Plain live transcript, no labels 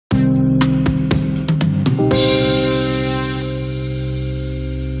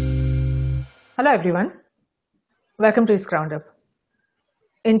Hello, everyone. Welcome to Risk Roundup.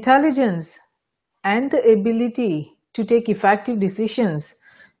 Intelligence and the ability to take effective decisions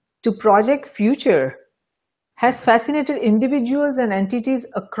to project future has fascinated individuals and entities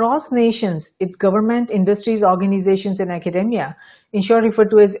across nations, its government, industries, organizations, and academia, in short referred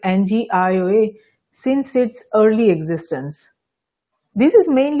to as NGIOA, since its early existence. This is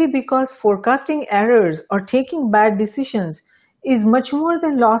mainly because forecasting errors or taking bad decisions is much more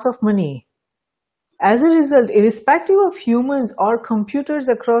than loss of money. As a result, irrespective of humans or computers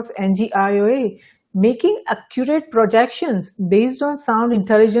across NGIOA, making accurate projections based on sound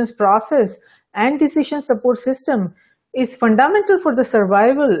intelligence process and decision support system is fundamental for the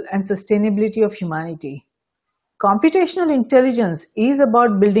survival and sustainability of humanity. Computational intelligence is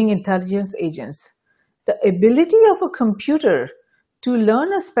about building intelligence agents. The ability of a computer to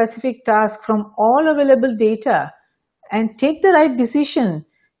learn a specific task from all available data and take the right decision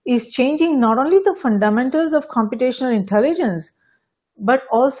is changing not only the fundamentals of computational intelligence, but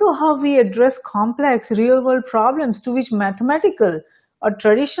also how we address complex real-world problems to which mathematical or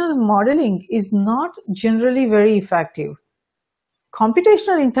traditional modeling is not generally very effective.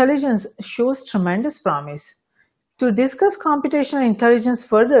 Computational intelligence shows tremendous promise. To discuss computational intelligence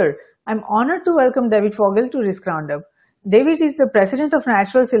further, I'm honored to welcome David Fogel to Risk Roundup. David is the president of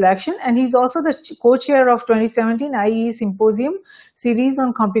Natural Selection, and he's also the co-chair of 2017 IEE Symposium series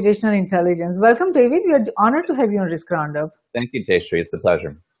on computational intelligence. Welcome, David. We are honored to have you on Risk Roundup. Thank you, Tejasri. It's a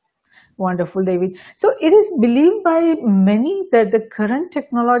pleasure. Wonderful, David. So it is believed by many that the current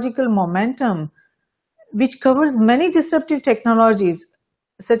technological momentum, which covers many disruptive technologies,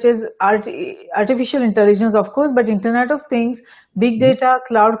 such as artificial intelligence, of course, but Internet of Things, big data,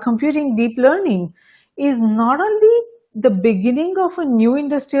 cloud computing, deep learning, is not only the beginning of a new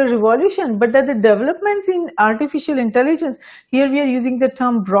industrial revolution, but that the developments in artificial intelligence, here we are using the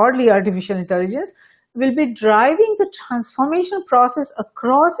term broadly artificial intelligence, will be driving the transformation process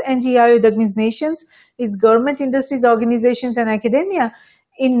across NGIO, that means nations, its government, industries, organizations, and academia,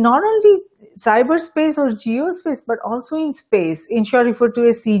 in not only cyberspace or geospace, but also in space, in short referred to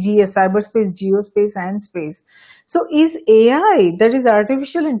as CGS, cyberspace, geospace, and space. So is AI, that is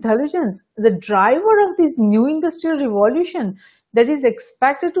artificial intelligence, the driver of this new industrial revolution that is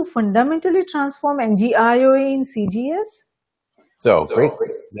expected to fundamentally transform NGIOA in CGS? So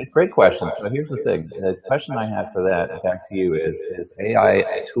great question. So here's the thing. The question I have for that, back to you, is AI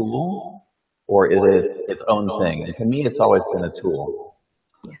a tool or is it its own thing? And to me, it's always been a tool.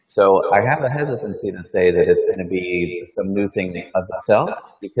 Yes. So I have a hesitancy to say that it's going to be some new thing of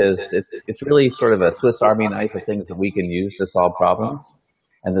itself, because it's really sort of a Swiss Army knife of things that we can use to solve problems.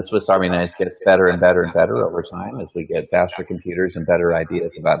 And the Swiss Army knife gets better and better and better over time as we get faster computers and better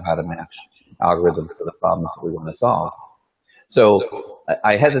ideas about how to match algorithms to the problems that we want to solve. So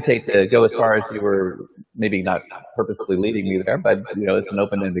I hesitate to go as far as you were, maybe not purposely leading me there, but it's an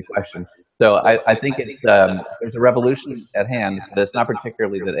open-ended question. So I think it's there's a revolution at hand, but it's not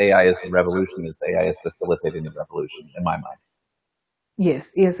particularly that AI is the revolution, it's AI is facilitating the revolution, in my mind.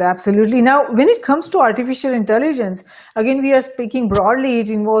 Yes, yes, absolutely. Now, when it comes to artificial intelligence, again, we are speaking broadly.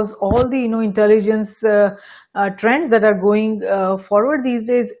 It involves all the intelligence trends that are going forward these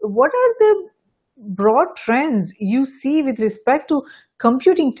days. What are the broad trends you see with respect to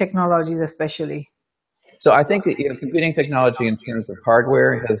computing technologies, especially? So I think that computing technology in terms of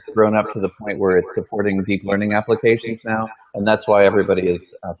hardware has grown up to the point where it's supporting deep learning applications now, and that's why everybody is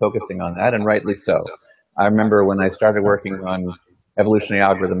focusing on that, and rightly so. I remember when I started working on evolutionary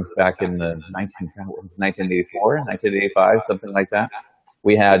algorithms back in the 1984, 1985, something like that.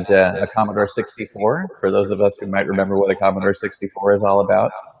 We had a Commodore 64, for those of us who might remember what a Commodore 64 is all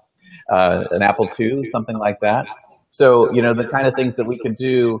about, an Apple II, something like that. So, the kind of things that we could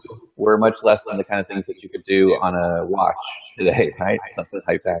do were much less than the kind of things that you could do on a watch today, right? Something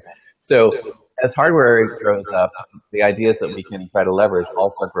like that. So as hardware grows up, the ideas that we can try to leverage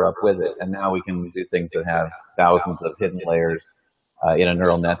also grow up with it. And now we can do things that have thousands of hidden layers in a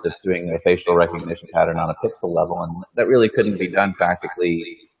neural net that's doing a facial recognition pattern on a pixel level. And that really couldn't be done practically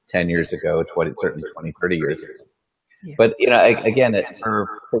 10 years ago, certainly 20, 30 years ago. Yeah. But, again, for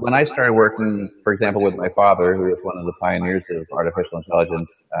when I started working, for example, with my father, who was one of the pioneers of artificial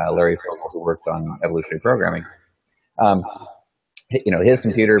intelligence, Larry Fogel, who worked on evolutionary programming, his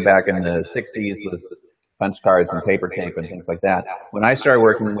computer back in the 60s was punch cards and paper tape and things like that. When I started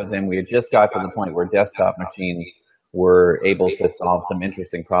working with him, we had just got to the point where desktop machines were able to solve some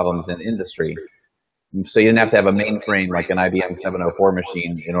interesting problems in industry. So you didn't have to have a mainframe like an IBM 704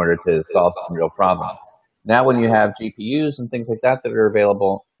 machine in order to solve some real problem. Now when you have GPUs and things like that are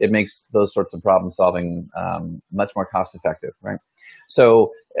available, it makes those sorts of problem solving much more cost effective, right?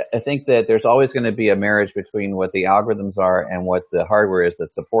 So I think that there's always going to be a marriage between what the algorithms are and what the hardware is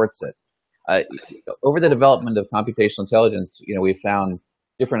that supports it. Uh, Over the development of computational intelligence, we found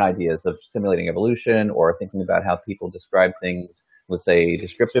different ideas of simulating evolution or thinking about how people describe things, let's say,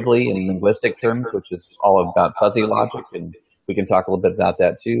 descriptively in linguistic terms, which is all about fuzzy logic. And we can talk a little bit about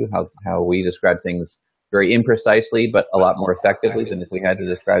that too, how we describe things very imprecisely, but a lot more effectively than if we had to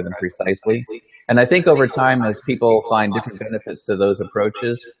describe them precisely. And I think over time, as people find different benefits to those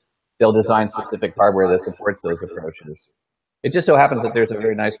approaches, they'll design specific hardware that supports those approaches. It just so happens that there's a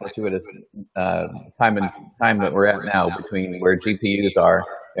very nice fortuitous time that we're at now between where GPUs are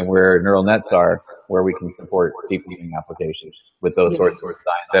and where neural nets are, where we can support deep learning applications with those sorts of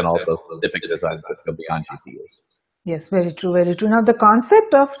designs and also specific designs that go beyond GPUs. Yes, very true, very true. Now, the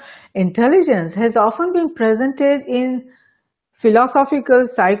concept of intelligence has often been presented in philosophical,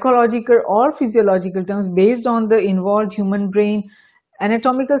 psychological, or physiological terms based on the involved human brain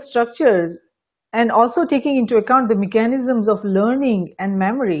anatomical structures and also taking into account the mechanisms of learning and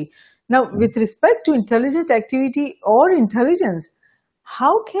memory. Now, with respect to intelligent activity or intelligence,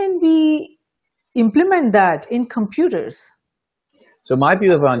 how can we implement that in computers? So my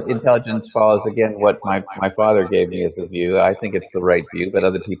view of intelligence follows, again, what my father gave me as a view. I think it's the right view, but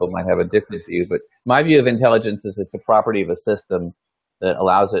other people might have a different view. But my view of intelligence is it's a property of a system that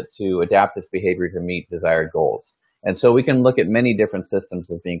allows it to adapt its behavior to meet desired goals. And so we can look at many different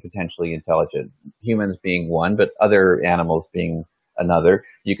systems as being potentially intelligent, humans being one, but other animals being another.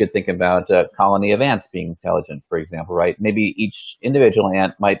 You could think about a colony of ants being intelligent, for example, right? Maybe each individual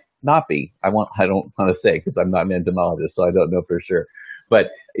ant might not be. I don't want to say because I'm not an entomologist, so I don't know for sure. But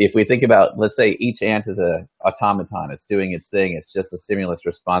if we think about, let's say each ant is an automaton, it's doing its thing, it's just a stimulus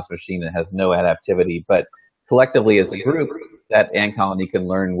response machine that has no adaptivity, but collectively as a group, that ant colony can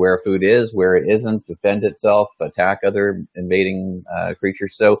learn where food is, where it isn't, defend itself, attack other invading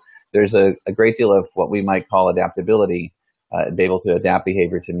creatures. So there's a great deal of what we might call adaptability, be able to adapt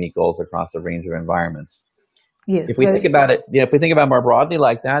behavior to meet goals across a range of environments. Yes. If we think about it, if we think about more broadly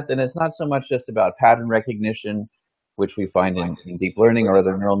like that, then it's not so much just about pattern recognition, which we find in deep learning or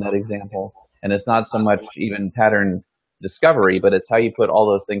other neural net examples, and it's not so much even pattern discovery, but it's how you put all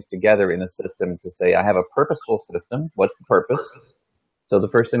those things together in a system to say, I have a purposeful system. What's the purpose? So the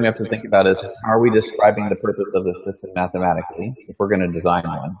first thing we have to think about is, are we describing the purpose of the system mathematically if we're going to design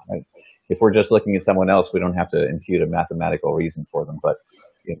one, right? If we're just looking at someone else, we don't have to impute a mathematical reason for them, but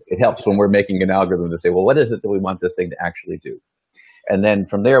it helps when we're making an algorithm to say, well, what is it that we want this thing to actually do? And then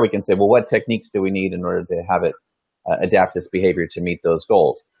from there, we can say, well, what techniques do we need in order to have it adapt its behavior to meet those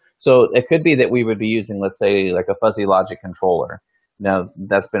goals? So it could be that we would be using, let's say, like a fuzzy logic controller. Now,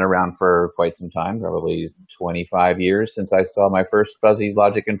 that's been around for quite some time, probably 25 years since I saw my first fuzzy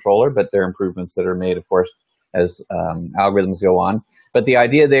logic controller, but there are improvements that are made, of course, as algorithms go on. But the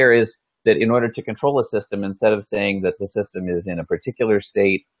idea there is that in order to control a system, instead of saying that the system is in a particular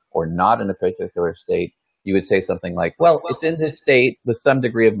state or not in a particular state, you would say something like, well, it's in this state with some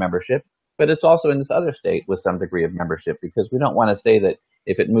degree of membership, but it's also in this other state with some degree of membership, because we don't want to say that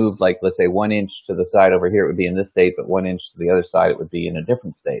if it moved, like, let's say 1 inch to the side over here, it would be in this state, but 1 inch to the other side, it would be in a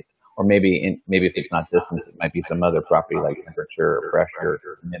different state. Or maybe if it's not distance, it might be some other property like temperature or pressure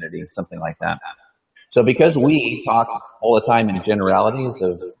or humidity, something like that. So because we talk all the time in generalities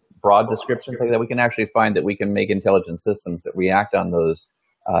of broad descriptions like that, we can actually find that we can make intelligent systems that react on those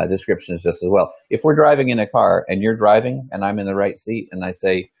descriptions just as well. If we're driving in a car and you're driving and I'm in the right seat and I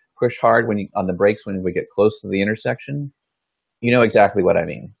say push hard on the brakes when we get close to the intersection, you know exactly what I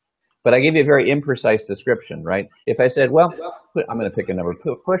mean. But I gave you a very imprecise description, right? If I said, well, I'm going to pick a number,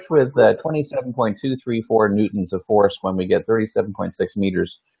 push with 27.234 newtons of force when we get 37.6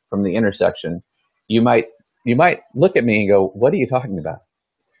 meters from the intersection, you might look at me and go, what are you talking about?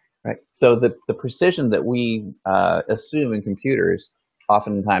 Right? So the precision that we assume in computers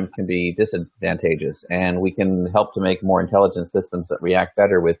oftentimes can be disadvantageous, and we can help to make more intelligent systems that react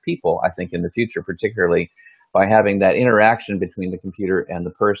better with people, I think, in the future, particularly by having that interaction between the computer and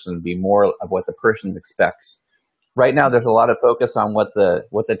the person be more of what the person expects. Right now, there's a lot of focus on what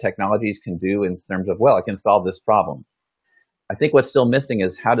the technologies can do in terms of, well, it can solve this problem. I think what's still missing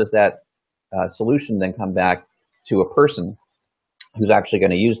is how does that solution then come back to a person who's actually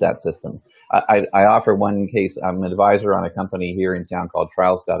going to use that system. I offer one case. I'm an advisor on a company here in town called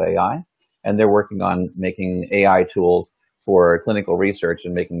Trials.ai, and they're working on making AI tools for clinical research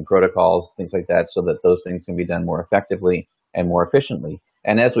and making protocols, things like that, so that those things can be done more effectively and more efficiently.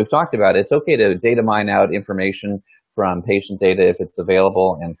 And as we've talked about, it's okay to data mine out information from patient data if it's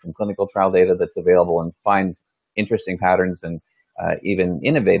available and from clinical trial data that's available and find interesting patterns and even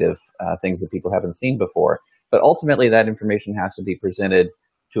innovative things that people haven't seen before. But ultimately, that information has to be presented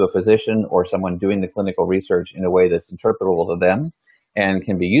to a physician or someone doing the clinical research in a way that's interpretable to them and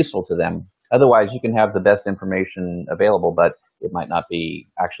can be useful to them. Otherwise, you can have the best information available, but it might not be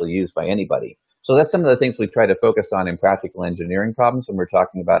actually used by anybody. So that's some of the things we try to focus on in practical engineering problems when we're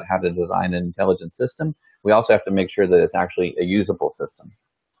talking about how to design an intelligent system. We also have to make sure that it's actually a usable system.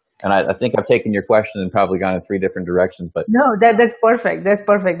 And I think I've taken your question and probably gone in 3 different directions, but No, that's perfect. That's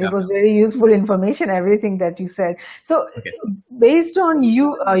perfect. yeah. It was very useful information, everything that you said. So, Okay. based on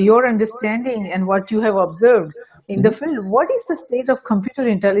your understanding and what you have observed in the field, what is the state of computer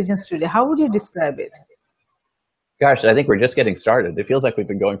intelligence today? How would you describe it? Gosh, I think we're just getting started. It feels like we've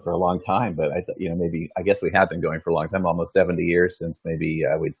been going for a long time, but I guess we have been going for a long time, almost 70 years since maybe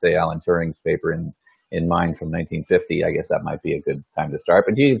we'd say Alan Turing's paper in Mind from 1950. I guess that might be a good time to start.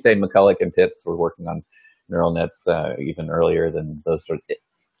 But you can say McCulloch and Pitts were working on neural nets even earlier than those sort of.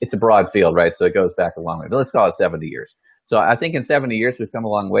 It's a broad field, right? So it goes back a long way. But let's call it 70 years. So I think in 70 years we've come a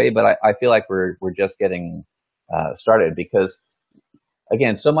long way, but I feel like we're just getting started because,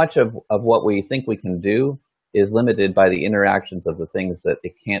 again, so much of what we think we can do is limited by the interactions of the things that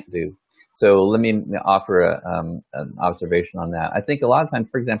it can't do. So let me offer an observation on that. I think a lot of times,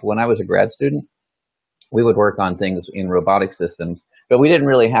 for example, when I was a grad student, we would work on things in robotic systems, but we didn't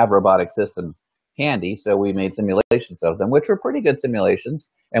really have robotic systems handy, so we made simulations of them, which were pretty good simulations,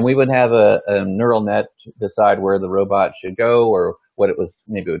 and we would have a neural net to decide where the robot should go or what it was.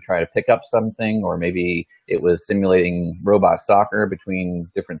 Maybe it would try to pick up something, or maybe it was simulating robot soccer between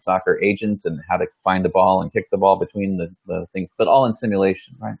different soccer agents and how to find the ball and kick the ball between the things, but all in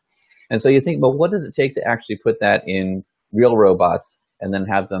simulation, right? And so you think, well, what does it take to actually put that in real robots and then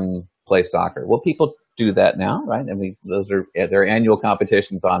have them play soccer? Well, people do that now, right? I mean, there are annual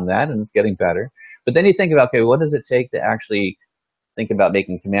competitions on that, and it's getting better. But then you think about, okay, what does it take to actually think about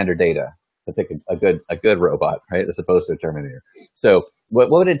making commander data to pick a good robot, right, as opposed to a Terminator? So what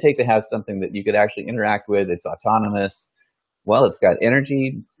would it take to have something that you could actually interact with? It's autonomous. Well, it's got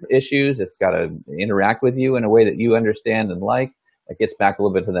energy issues. It's got to interact with you in a way that you understand and like. It gets back a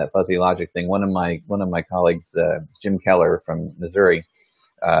little bit to that fuzzy logic thing. One of my colleagues, Jim Keller from Missouri,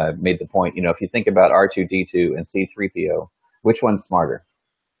 made the point. If you think about R2D2 and C3PO, which one's smarter?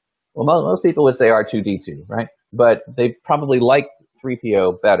 Well, most people would say R2D2, right? But they probably like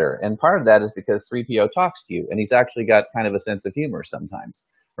 3PO better. And part of that is because 3PO talks to you, and he's actually got kind of a sense of humor sometimes,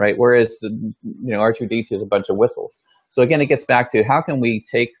 right? Whereas, R2D2 is a bunch of whistles. So again, it gets back to how can we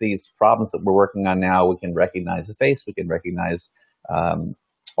take these problems that we're working on now? We can recognize a face. We can recognize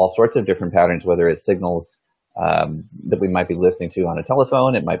all sorts of different patterns, whether it's signals that we might be listening to on a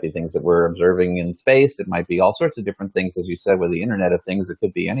telephone. It might be things that we're observing in space. It might be all sorts of different things, as you said, with the Internet of Things. It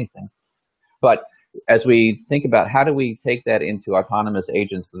could be anything. But as we think about how do we take that into autonomous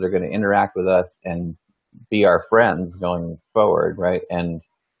agents that are going to interact with us and be our friends going forward, right, and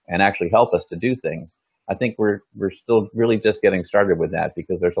actually help us to do things, I think we're still really just getting started with that,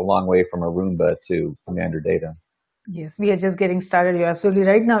 because there's a long way from a Roomba to commander data. Yes, we are just getting started. You're absolutely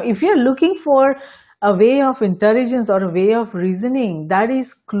right. Now, if you're looking for a way of intelligence or a way of reasoning that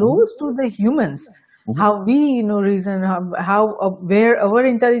is close to the humans, how we reason, where our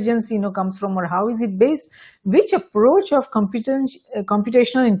intelligence comes from, or how is it based, which approach of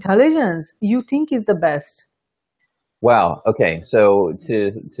computational intelligence you think is the best? Wow. Okay. So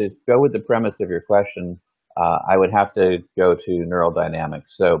to go with the premise of your question, I would have to go to neural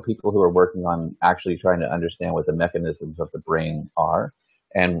dynamics. So people who are working on actually trying to understand what the mechanisms of the brain are.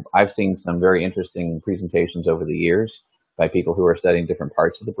 And I've seen some very interesting presentations over the years by people who are studying different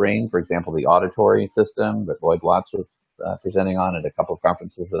parts of the brain. For example, the auditory system that Lloyd Watts was presenting on at a couple of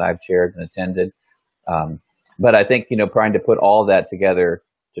conferences that I've chaired and attended. But I think, trying to put all that together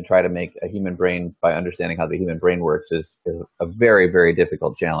to try to make a human brain by understanding how the human brain works is a very, very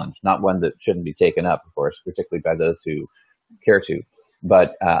difficult challenge. Not one that shouldn't be taken up, of course, particularly by those who care to.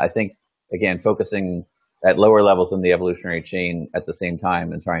 But I think, again, focusing at lower levels in the evolutionary chain at the same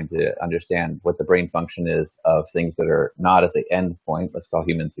time and trying to understand what the brain function is of things that are not at the end point. Let's call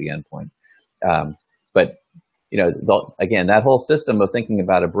humans the end point. But, again, that whole system of thinking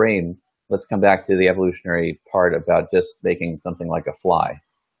about a brain, let's come back to the evolutionary part about just making something like a fly.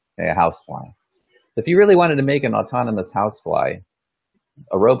 A housefly. If you really wanted to make an autonomous housefly,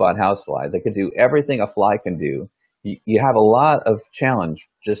 a robot housefly that could do everything a fly can do, you have a lot of challenge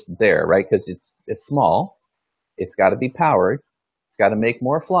just there, right? Because it's small, it's got to be powered, it's got to make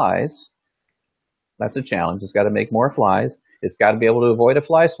more flies. That's a challenge. It's got to make more flies. It's got to be able to avoid a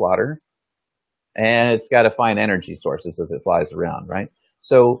fly swatter, and it's got to find energy sources as it flies around, right?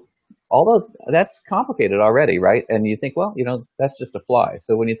 So Although that's complicated already, right? And you think, well, that's just a fly.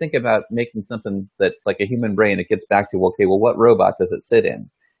 So when you think about making something that's like a human brain, it gets back to, okay, well, what robot does it sit in?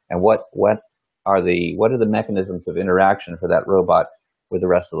 And what are the mechanisms of interaction for that robot with the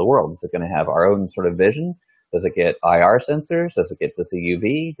rest of the world? Is it going to have our own sort of vision? Does it get IR sensors? Does it get to see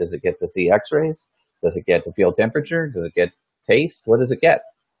UV? Does it get to see X-rays? Does it get to feel temperature? Does it get taste? What does it get?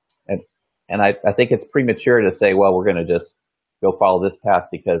 And I think it's premature to say, well, we're going to just go follow this path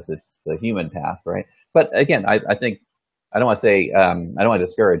because it's the human path, right? But again, I think I don't want to say I don't want to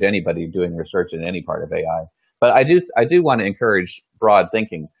discourage anybody doing research in any part of AI, but I do want to encourage broad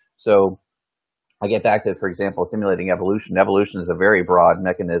thinking. So I get back to, for example, simulating evolution. Evolution is a very broad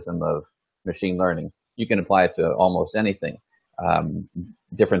mechanism of machine learning. You can apply it to almost anything.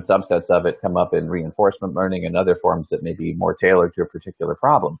 Different subsets of it come up in reinforcement learning and other forms that may be more tailored to a particular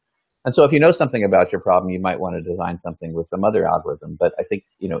problem. And so if you know something about your problem, you might want to design something with some other algorithm. But I think,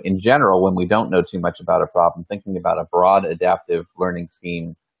 in general, when we don't know too much about a problem, thinking about a broad adaptive learning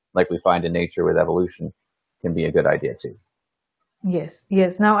scheme like we find in nature with evolution can be a good idea too. Yes,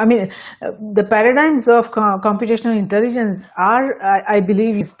 yes. Now, I mean, the paradigms of computational intelligence are, I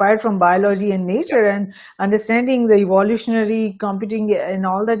believe, inspired from biology and nature, and understanding the evolutionary computing and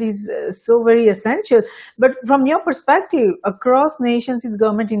all that is so very essential. But from your perspective, across nations,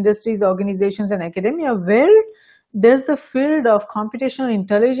 government, industries, organizations, and academia, where does the field of computational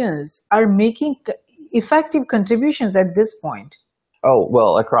intelligence are making effective contributions at this point? Oh,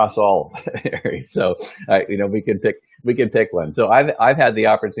 well, across all areas. So, we can pick one. So I've had the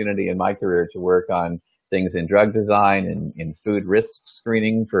opportunity in my career to work on things in drug design and in food risk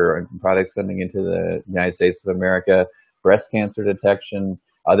screening for products coming into the United States of America, breast cancer detection,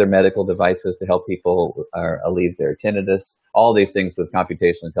 other medical devices to help people alleviate their tinnitus, all these things with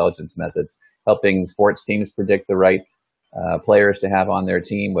computational intelligence methods, helping sports teams predict the right players to have on their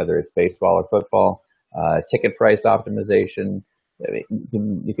team, whether it's baseball or football, ticket price optimization.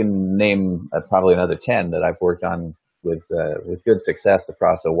 You can name probably another 10 that I've worked on with good success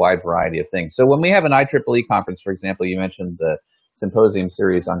across a wide variety of things. So when we have an IEEE conference, for example, you mentioned the symposium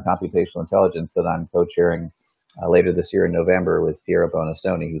series on computational intelligence that I'm co-chairing later this year in November with Piero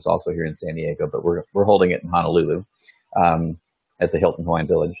Bonassoni, who's also here in San Diego, but we're holding it in Honolulu at the Hilton Hawaiian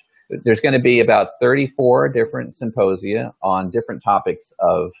Village. There's going to be about 34 different symposia on different topics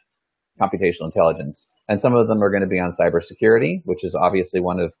of computational intelligence. And some of them are going to be on cybersecurity, which is obviously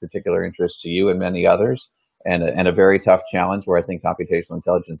one of particular interest to you and many others, and a very tough challenge where I think computational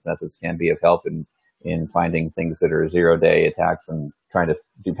intelligence methods can be of help in finding things that are zero-day attacks and trying to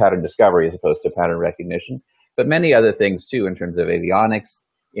do pattern discovery as opposed to pattern recognition. But many other things too in terms of avionics,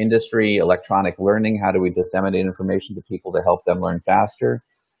 industry, electronic learning. How do we disseminate information to people to help them learn faster?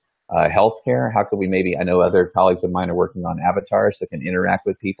 Healthcare. How could we I know other colleagues of mine are working on avatars that can interact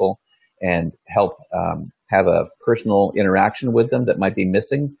with people and help have a personal interaction with them that might be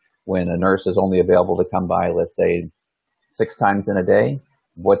missing when a nurse is only available to come by, let's say, 6 times in a day.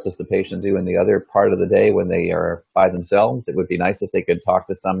 What does the patient do in the other part of the day when they are by themselves? It would be nice if they could talk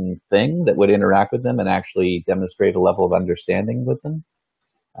to something that would interact with them and actually demonstrate a level of understanding with them.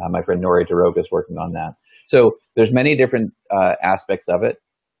 My friend Nori Daroga is working on that. So there's many different aspects of it.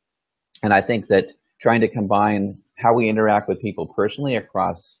 And I think that trying to combine how we interact with people personally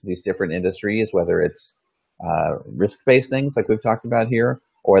across these different industries, whether it's risk-based things like we've talked about here,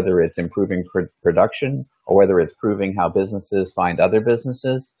 or whether it's improving production, or whether it's proving how businesses find other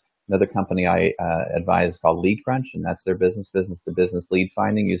businesses. Another company I advise is called LeadCrunch, and that's their business-to-business lead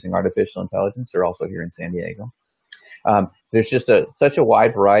finding using artificial intelligence. They're also here in San Diego. There's just such a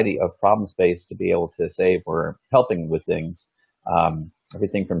wide variety of problem space to be able to say if we're helping with things.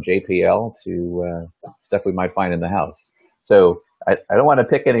 Everything from JPL to stuff we might find in the house. So I don't want to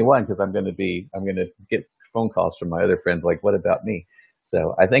pick any one because I'm going to get phone calls from my other friends like, what about me?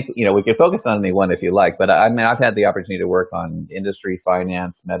 So I think, we can focus on any one if you like, but I've had the opportunity to work on industry,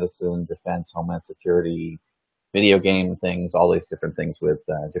 finance, medicine, defense, homeland security, video game things, all these different things with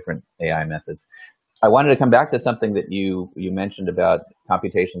different AI methods. I wanted to come back to something that you mentioned about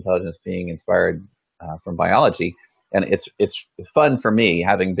computational intelligence being inspired from biology. And it's fun for me,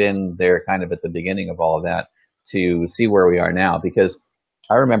 having been there kind of at the beginning of all of that, to see where we are now. Because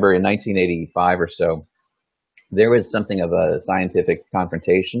I remember in 1985 or so, there was something of a scientific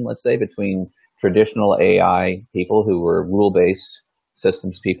confrontation, let's say, between traditional AI people who were rule-based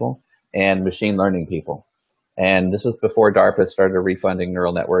systems people and machine learning people. And this was before DARPA started refunding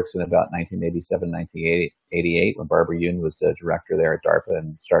neural networks in about 1987, 1988, when Barbara Yoon was the director there at DARPA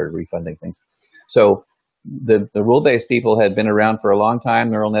and started refunding things. So the rule-based people had been around for a long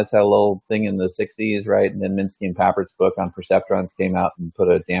time. Neural nets had a little thing in the 60s, right? And then Minsky and Papert's book on perceptrons came out and put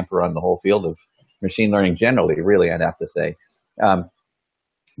a damper on the whole field of machine learning generally, really, I'd have to say.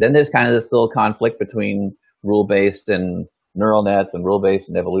 Then there's kind of this little conflict between rule-based and neural nets and rule-based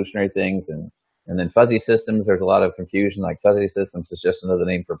and evolutionary things. And then fuzzy systems, there's a lot of confusion. Like fuzzy systems is just another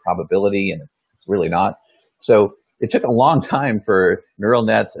name for probability, and it's really not. So it took a long time for neural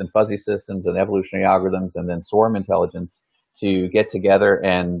nets and fuzzy systems and evolutionary algorithms and then swarm intelligence to get together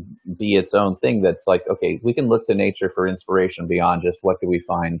and be its own thing that's like, okay, we can look to nature for inspiration beyond just what do we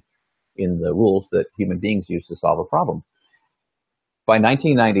find in the rules that human beings use to solve a problem. By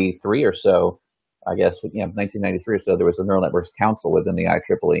 1993 or so, I guess, 1993 or so, there was a Neural Networks Council within the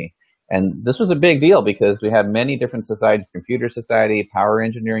IEEE. And this was a big deal because we had many different societies, computer society, power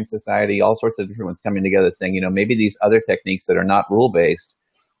engineering society, all sorts of different ones coming together saying, maybe these other techniques that are not rule-based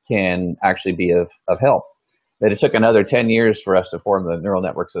can actually be of help. That it took another 10 years for us to form the Neural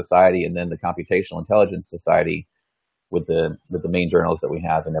Network Society and then the Computational Intelligence Society with the main journals that we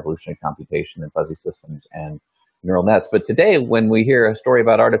have in evolutionary computation and fuzzy systems and neural nets. But today, when we hear a story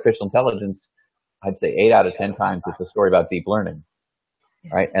about artificial intelligence, I'd say 8 out of 10 times it's a story about deep learning.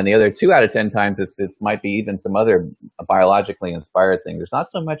 Right, and the other 2 out of 10 times it might be even some other biologically inspired thing. There's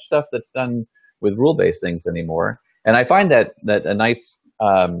not so much stuff that's done with rule-based things anymore, and I find that a nice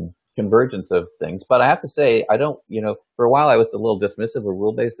convergence of things. But I have to say, I don't, for a while I was a little dismissive of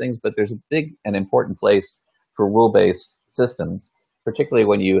rule-based things, but there's a big and important place for rule-based systems, particularly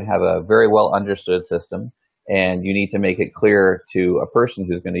when you have a very well understood system and you need to make it clear to a person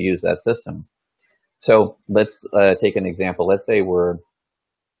who's going to use that system. So let's take an example. Let's say we're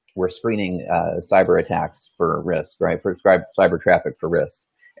screening cyber attacks for risk, right? For cyber traffic for risk,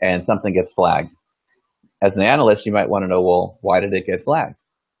 and something gets flagged. As an analyst, you might want to know, well, why did it get flagged?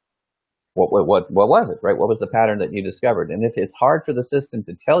 What was it, right? What was the pattern that you discovered? And if it's hard for the system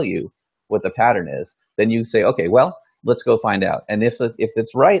to tell you what the pattern is, then you say, okay, well, let's go find out. And if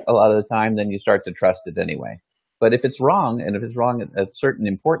it's right a lot of the time, then you start to trust it anyway. But if it's wrong, and if it's wrong at certain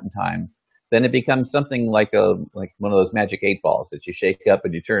important times, then it becomes something like one of those magic 8 balls that you shake up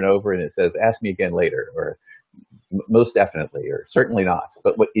and you turn over and it says, ask me again later, or most definitely, or certainly not.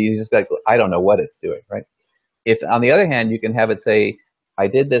 But what you just got, I don't know what it's doing, right? If on the other hand, you can have it say, I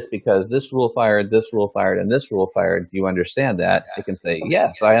did this because this rule fired, and this rule fired. Do you understand that? It can say,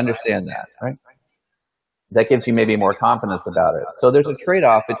 yes, I understand that, right? That gives you maybe more confidence about it. So there's a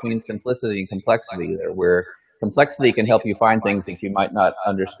trade-off between simplicity and complexity there, where complexity can help you find things that you might not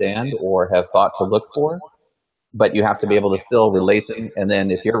understand or have thought to look for, but you have to be able to still relate them. And then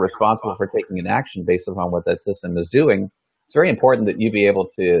if you're responsible for taking an action based upon what that system is doing, it's very important that you be able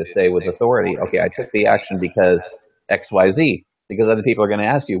to say with authority, okay, I took the action because X, Y, Z, because other people are going to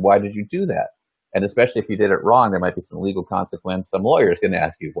ask you, why did you do that? And especially if you did it wrong, there might be some legal consequence. Some lawyer is going to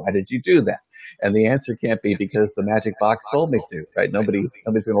ask you, why did you do that? And the answer can't be because the magic box told me to, right? Nobody's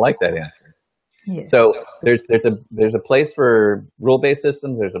going to like that answer. Yeah. So there's a place for rule-based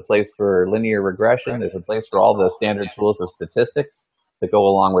systems. There's a place for linear regression. There's a place for all the standard tools of statistics that go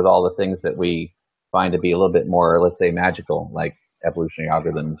along with all the things that we find to be a little bit more, let's say, magical, like evolutionary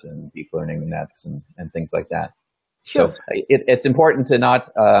algorithms and deep learning nets and things like that. Sure. So it's important to not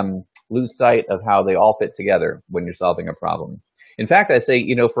lose sight of how they all fit together when you're solving a problem. In fact, I say,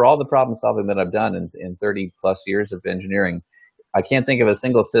 for all the problem solving that I've done in 30 plus years of engineering, I can't think of a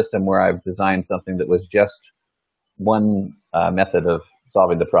single system where I've designed something that was just one method of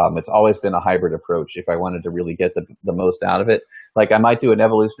solving the problem. It's always been a hybrid approach if I wanted to really get the most out of it. Like I might do an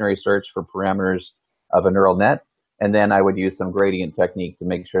evolutionary search for parameters of a neural net, and then I would use some gradient technique to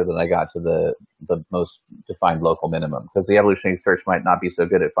make sure that I got to the most defined local minimum. Because the evolutionary search might not be so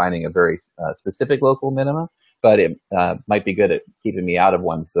good at finding a very specific local minimum, but it might be good at keeping me out of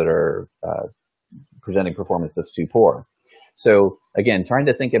ones that are presenting performance that's too poor. So again, trying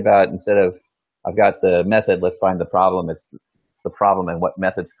to think about, instead of I've got the method, let's find the problem, it's the problem and what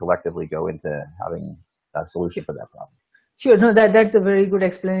methods collectively go into having a solution for that problem. Sure, no, that's a very good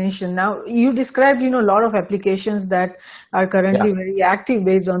explanation. Now, you described, a lot of applications that are currently very active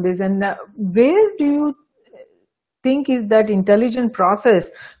based on this. And where do you think is that intelligent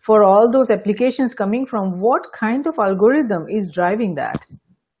process for all those applications coming from? What kind of algorithm is driving that?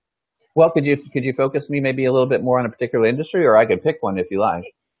 Well, could you focus me maybe a little bit more on a particular industry, or I could pick one if you like.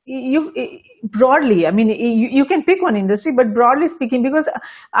 Broadly, I mean, you can pick one industry, but broadly speaking, because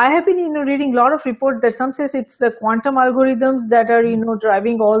I have been, reading a lot of reports that some says it's the quantum algorithms that are,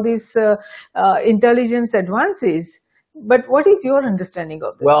 driving all these intelligence advances. But what is your understanding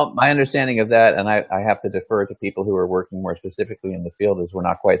of this? Well, my understanding of that, and I have to defer to people who are working more specifically in the field, is we're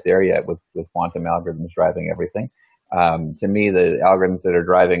not quite there yet with quantum algorithms driving everything. To me, the algorithms that are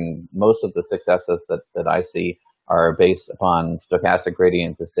driving most of the successes that I see are based upon stochastic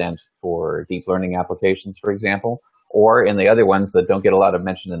gradient descent for deep learning applications, for example, or in the other ones that don't get a lot of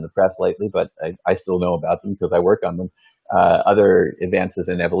mention in the press lately, but I still know about them because I work on them, other advances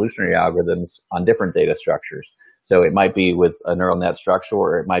in evolutionary algorithms on different data structures. So it might be with a neural net structure,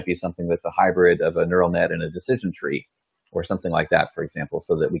 or it might be something that's a hybrid of a neural net and a decision tree, or something like that, for example,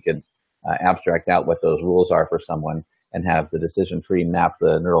 so that we can abstract out what those rules are for someone and have the decision tree map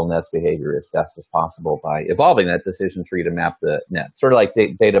the neural net's behavior as best as possible by evolving that decision tree to map the net. Sort of like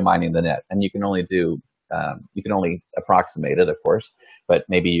data mining the net. And you can only approximate it, of course, but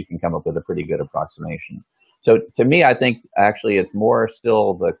maybe you can come up with a pretty good approximation. So to me, I think actually it's more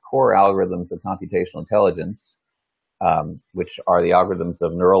still the core algorithms of computational intelligence, which are the algorithms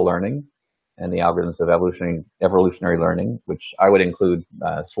of neural learning and the algorithms of evolutionary learning, which I would include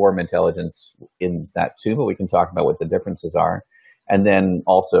swarm intelligence in that too, but we can talk about what the differences are. And then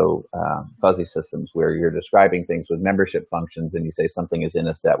also fuzzy systems, where you're describing things with membership functions, and you say something is in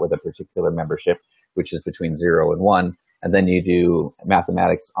a set with a particular membership, which is between 0 and 1, and then you do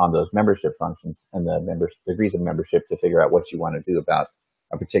mathematics on those membership functions and the degrees of membership to figure out what you want to do about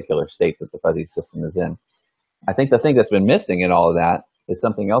a particular state that the fuzzy system is in. I think the thing that's been missing in all of that is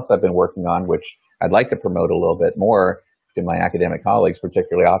something else I've been working on, which I'd like to promote a little bit more to my academic colleagues,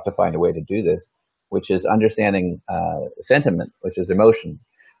 particularly. I'll have to find a way to do this, which is understanding sentiment, which is emotion,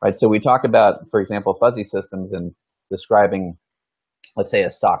 right? So we talk about, for example, fuzzy systems and describing, let's say, a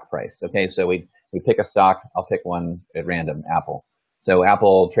stock price. Okay, so we pick a stock. I'll pick one at random, Apple. So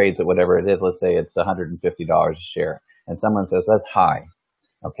Apple trades at whatever it is. Let's say it's $150 a share, and someone says that's high.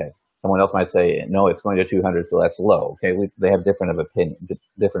 Okay. Someone else might say, no, it's going to 200, so that's low. Okay, they have different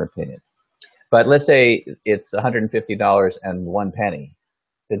opinions. But let's say it's $150 and 1 penny.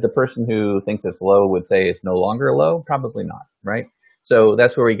 Did the person who thinks it's low would say it's no longer low? Probably not, right? So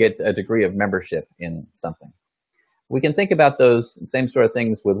that's where we get a degree of membership in something. We can think about those same sort of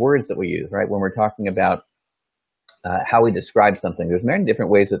things with words that we use, right? When we're talking about how we describe something, there's many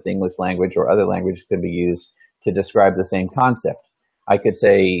different ways that the English language or other languages can be used to describe the same concept. I could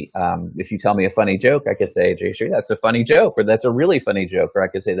say, if you tell me a funny joke, I could say, Jay, that's a funny joke, or that's a really funny joke, or I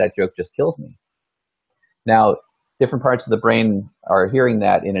could say that joke just kills me. Now, different parts of the brain are hearing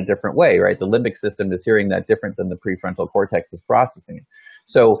that in a different way, right? The limbic system is hearing that different than the prefrontal cortex is processing it.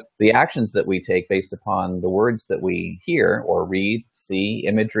 So the actions that we take based upon the words that we hear or read, see,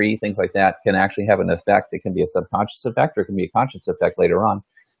 imagery, things like that, can actually have an effect. It can be a subconscious effect, or it can be a conscious effect later on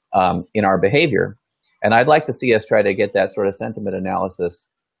in our behavior. And I'd like to see us try to get that sort of sentiment analysis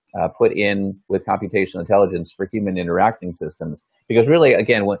put in with computational intelligence for human interacting systems. Because really,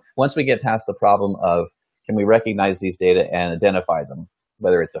 again, once we get past the problem of can we recognize these data and identify them,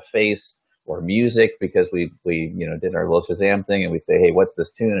 whether it's a face or music, because we did our little Shazam thing and we say, hey, what's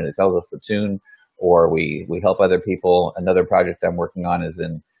this tune? And it tells us the tune, or we help other people. Another project I'm working on is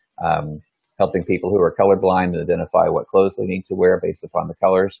in helping people who are colorblind identify what clothes they need to wear based upon the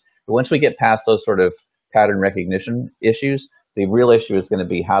colors. But once we get past those sort of pattern recognition issues, the real issue is going to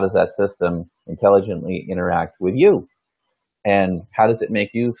be how does that system intelligently interact with you? And how does it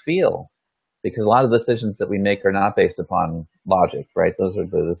make you feel? Because a lot of the decisions that we make are not based upon logic, right? Those are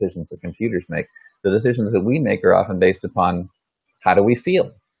the decisions that computers make. The decisions that we make are often based upon how do we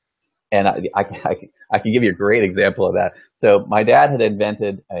feel? And I can give you a great example of that. So my dad had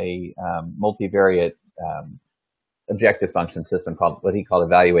invented a multivariate objective function system called what he called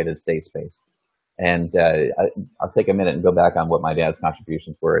evaluated state space. And I'll take a minute and go back on what my dad's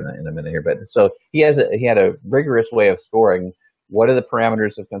contributions were in a minute here. But so he had a rigorous way of scoring what are the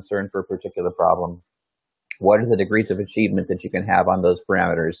parameters of concern for a particular problem, what are the degrees of achievement that you can have on those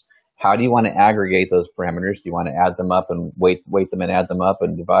parameters, how do you want to aggregate those parameters? Do you want to add them up and weight them and add them up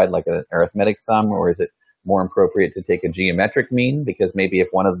and divide like an arithmetic sum, or is it more appropriate to take a geometric mean? Because maybe if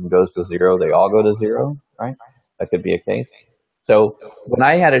one of them goes to 0, they all go to 0, right? That could be a case. So when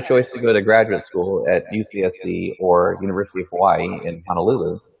I had a choice to go to graduate school at UCSD or University of Hawaii in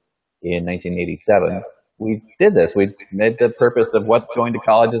Honolulu in 1987, we did this. We made the purpose of what going to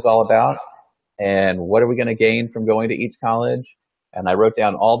college is all about and what are we going to gain from going to each college. And I wrote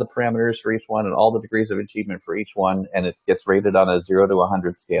down all the parameters for each one and all the degrees of achievement for each one, and it gets rated on a 0 to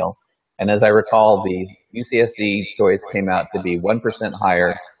 100 scale. And as I recall, the UCSD choice came out to be 1%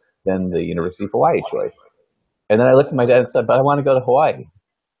 higher than the University of Hawaii choice. And then I looked at my dad and said, but I want to go to Hawaii.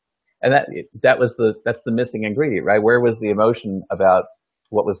 And that's the missing ingredient, right? Where was the emotion about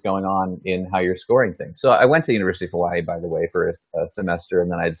what was going on in how you're scoring things. So I went to University of Hawaii, by the way, for a semester, and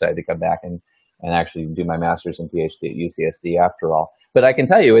then I decided to come back and actually do my master's and PhD at UCSD after all. But I can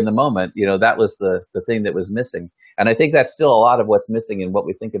tell you in the moment, that was the thing that was missing. And I think that's still a lot of what's missing in what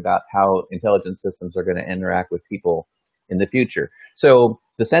we think about how intelligent systems are going to interact with people in the future. So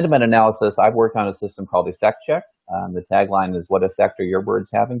the sentiment analysis, I've worked on a system called EffectCheck. The tagline is, what effect are your words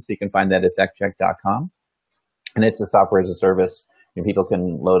having? So you can find that at effectcheck.com. And it's a software as a service. People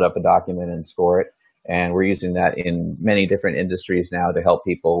can load up a document and score it. And we're using that in many different industries now to help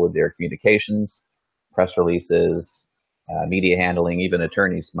people with their communications, press releases, media handling. Even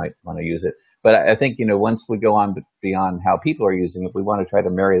attorneys might want to use it. But I think, once we go on beyond how people are using it, we want to try to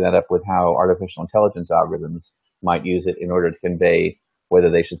marry that up with how artificial intelligence algorithms might use it in order to convey whether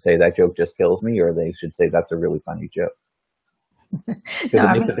they should say that joke just kills me or they should say that's a really funny joke. Because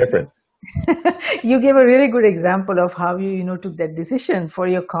it makes a difference. You gave a really good example of how you took that decision for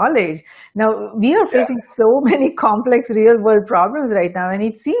your college. Now, we are facing so many complex real world problems right now, and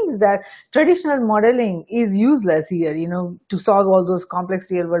it seems that traditional modeling is useless here, to solve all those complex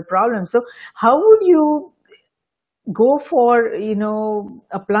real world problems. So how would you go for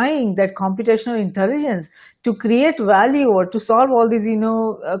applying that computational intelligence to create value or to solve all these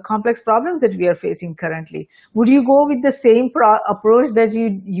complex problems that we are facing currently? Would you go with the same approach that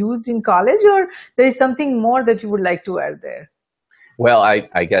you used in college, or there is something more that you would like to add there? Well,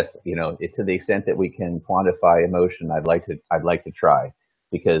 I guess to the extent that we can quantify emotion, I'd like to try,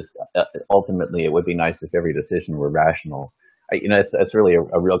 because ultimately it would be nice if every decision were rational. It's really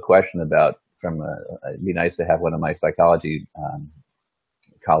a real question about. It'd be nice to have one of my psychology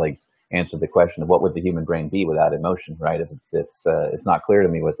colleagues answer the question of what would the human brain be without emotion, right? If it's not clear to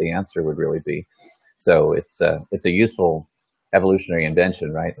me what the answer would really be. So it's a useful evolutionary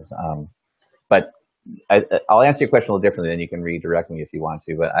invention, right? But I'll answer your question a little differently, then you can redirect me if you want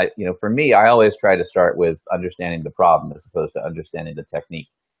to. But for me, I always try to start with understanding the problem as opposed to understanding the technique.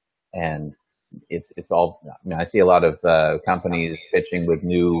 And it's all. I see a lot of companies pitching with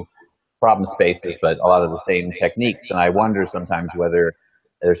new problem spaces, but a lot of the same techniques. And I wonder sometimes whether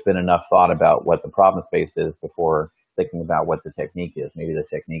there's been enough thought about what the problem space is before thinking about what the technique is. Maybe the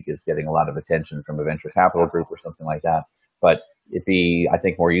technique is getting a lot of attention from a venture capital group or something like that. But it'd be, I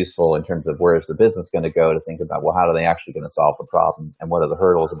think, more useful in terms of where is the business going to go to think about, well, how are they actually going to solve the problem? And what are the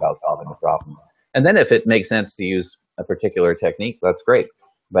hurdles about solving the problem? And then if it makes sense to use a particular technique, that's great.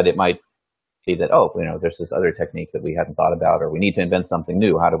 But it might see that, there's this other technique that we hadn't thought about, or we need to invent something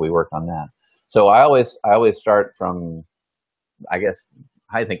new. How do we work on that? So I always start from, I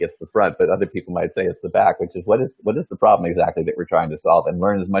think it's the front, but other people might say it's the back, which is what is the problem exactly that we're trying to solve, and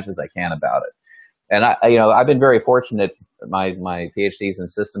learn as much as I can about it. And I've been very fortunate. My PhD is in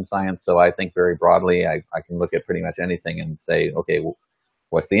system science, so I think very broadly. I can look at pretty much anything and say, okay,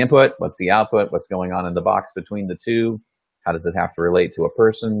 what's the input? What's the output? What's going on in the box between the two? How does it have to relate to a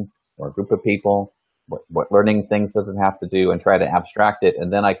person or a group of people? What learning things does it have to do, and try to abstract it.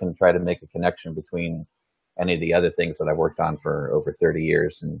 And then I can try to make a connection between any of the other things that I've worked on for over 30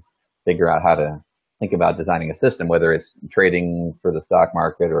 years and figure out how to think about designing a system, whether it's trading for the stock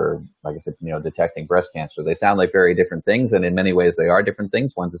market or, like I said, detecting breast cancer. They sound like very different things, and in many ways they are different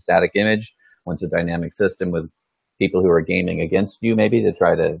things. One's a static image, one's a dynamic system with people who are gaming against you maybe to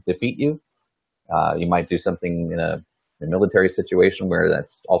try to defeat you. You might do something in a military situation where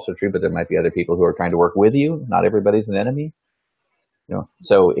that's also true, but there might be other people who are trying to work with you. Not everybody's an enemy.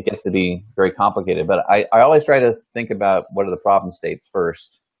 So it gets to be very complicated. But I always try to think about what are the problem states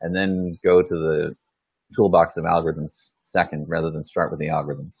first, and then go to the toolbox of algorithms second, rather than start with the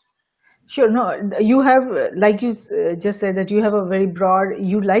algorithms. Sure. No, you have, like you just said, that you have a very broad,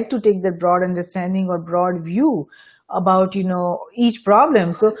 you like to take that broad understanding or broad view about, each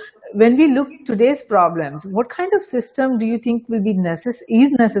problem. So when we look at today's problems, what kind of system do you think will be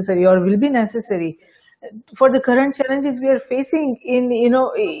is necessary or will be necessary for the current challenges we are facing in,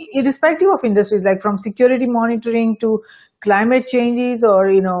 irrespective of industries, like from security monitoring to climate changes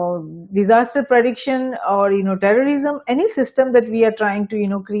or, disaster prediction or, terrorism, any system that we are trying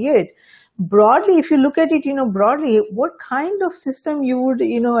to, create? Broadly, if you look at it, broadly, what kind of system you would,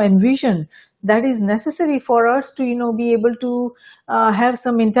 envision that is necessary for us to, be able to have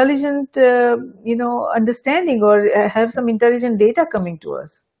some intelligent, understanding, or have some intelligent data coming to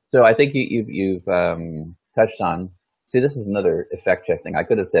us? So I think you've touched on, see, this is another effect check thing. I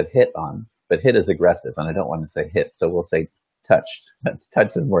could have said hit on, but hit is aggressive, and I don't want to say hit, so we'll say touched.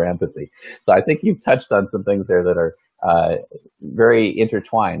 Touch is more empathy. So I think you've touched on some things there that are very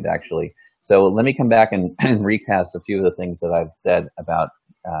intertwined, actually. So let me come back and recast a few of the things that I've said about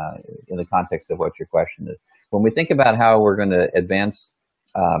in the context of what your question is. When we think about how we're going to advance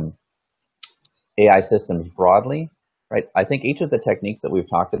AI systems broadly, right? I think each of the techniques that we've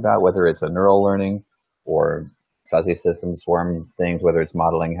talked about, whether it's a neural learning or fuzzy system swarm things, whether it's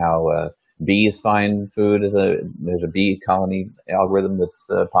modeling how bees find food, there's a bee colony algorithm that's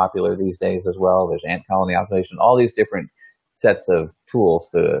popular these days as well. There's ant colony optimization, all these different sets of tools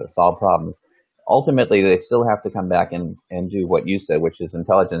to solve problems. Ultimately, they still have to come back and do what you said, which is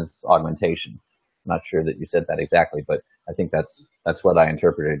intelligence augmentation. I'm not sure that you said that exactly, but I think that's what I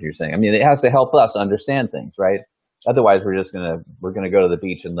interpreted you saying. I mean, it has to help us understand things, right? Otherwise, we're gonna go to the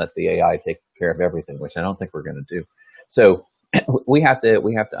beach and let the AI take care of everything, which I don't think we're gonna do. So we have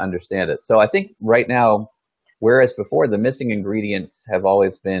to understand it. So I think right now, whereas before the missing ingredients have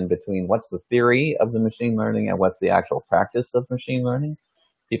always been between what's the theory of the machine learning and what's the actual practice of machine learning.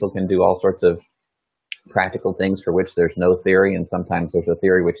 People can do all sorts of practical things for which there's no theory, and sometimes there's a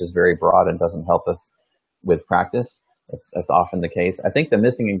theory which is very broad and doesn't help us with practice. That's often the case. I think the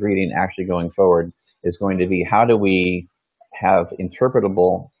missing ingredient actually going forward is going to be how do we have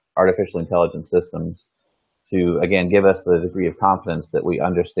interpretable artificial intelligence systems to, again, give us a degree of confidence that we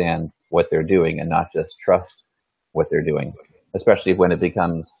understand what they're doing and not just trust what they're doing, especially when it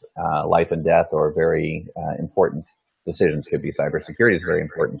becomes life and death or very important decisions. Could be cybersecurity is very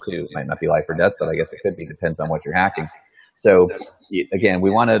important too. It might not be life or death, but I guess it could be, depends on what you're hacking. So again,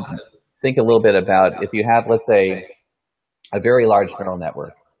 we want to think a little bit about if you have, let's say, a very large neural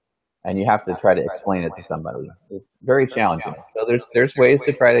network and you have to try to explain it to somebody. It's very challenging. So there's ways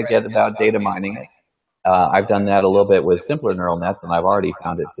to try to get about data mining it. I've done that a little bit with simpler neural nets, and I've already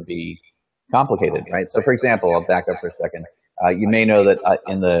found it to be complicated, right? So for example, I'll back up for a second. You may know that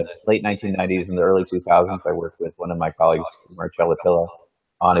in the late 1990s and the early 2000s, I worked with one of my colleagues, Marcella Pilla,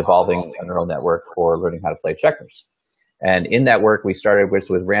 on evolving a neural network for learning how to play checkers. And in that work, we started with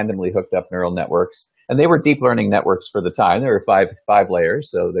randomly hooked up neural networks. And they were deep learning networks for the time. There were five layers,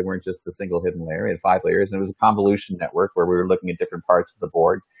 so they weren't just a single hidden layer. We had 5 layers, and it was a convolution network where we were looking at different parts of the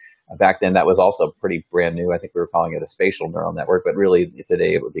board. Back then, that was also pretty brand new. I think we were calling it a spatial neural network, but really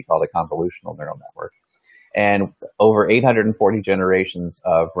today it would be called a convolutional neural network. And over 840 generations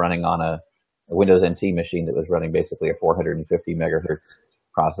of running on a Windows NT machine that was running basically a 450 megahertz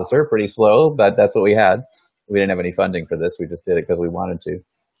processor, pretty slow, but that's what we had. We didn't have any funding for this. We just did it because we wanted to.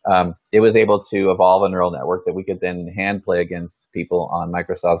 It was able to evolve a neural network that we could then hand play against people on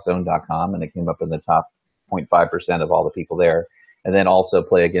MicrosoftZone.com, and it came up in the top 0.5% of all the people there. And then also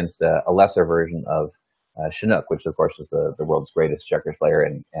play against a lesser version of Chinook, which of course is the world's greatest checkers player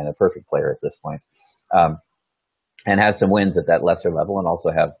and a perfect player at this point. And have some wins at that lesser level and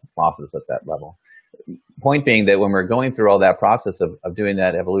also have losses at that level. Point being that when we're going through all that process of doing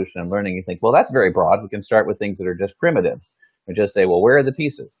that evolution and learning, you think, well, that's very broad. We can start with things that are just primitives. We just say, well, where are the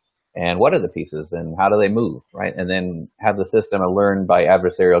pieces? And what are the pieces? And how do they move, right? And then have the system learn by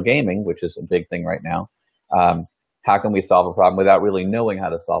adversarial gaming, which is a big thing right now. How can we solve a problem without really knowing how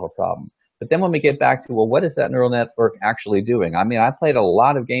to solve a problem? But then when we get back to, well, what is that neural network actually doing? I mean, I played a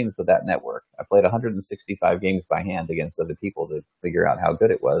lot of games with that network. I played 165 games by hand against other people to figure out how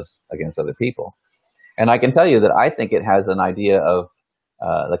good it was against other people. And I can tell you that I think it has an idea of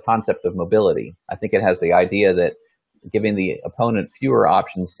the concept of mobility. I think it has the idea that giving the opponent fewer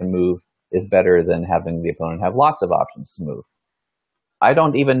options to move is better than having the opponent have lots of options to move. I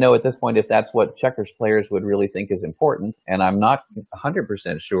don't even know at this point if that's what checkers players would really think is important, and I'm not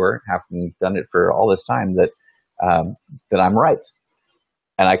 100% sure, having done it for all this time, that that I'm right.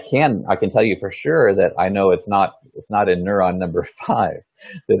 And I can tell you for sure that I know it's not in neuron number 5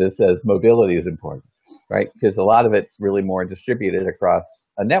 that it says mobility is important, right? Because a lot of it's really more distributed across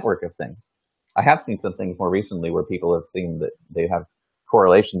a network of things. I have seen some things more recently where people have seen that they have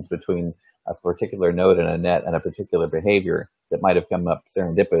correlations between a particular node in a net and a particular behavior that might have come up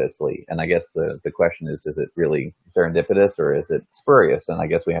serendipitously. And I guess the question is it really serendipitous or is it spurious? And I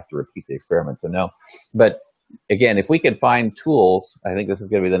guess we have to repeat the experiment to know. But again, if we could find tools, I think this is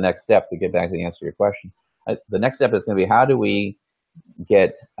going to be the next step to get back to the answer to your question. The next step is going to be how do we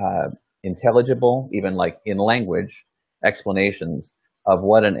get intelligible, even like in language, explanations of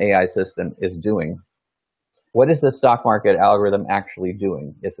what an AI system is doing. What is the stock market algorithm actually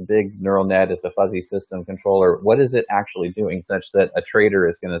doing? It's a big neural net, it's a fuzzy system controller. What is it actually doing such that a trader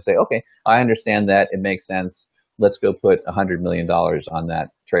is going to say, okay, I understand that, it makes sense, let's go put $100 million on that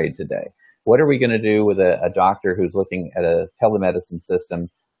trade today. What are we going to do with a doctor who's looking at a telemedicine system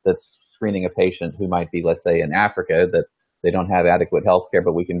that's screening a patient who might be, let's say, in Africa, that they don't have adequate health care,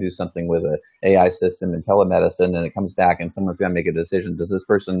 but we can do something with an AI system in telemedicine, and it comes back and someone's going to make a decision. Does this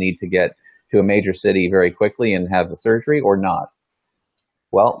person need to get to a major city very quickly and have the surgery or not?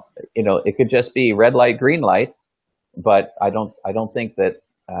 Well, it could just be red light, green light, but I don't think that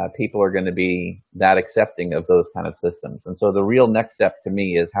people are going to be that accepting of those kind of systems. And so the real next step to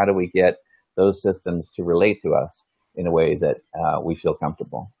me is how do we get those systems to relate to us in a way that we feel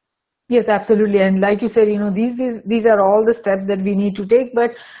comfortable. Yes, absolutely. And like you said, these are all the steps that we need to take.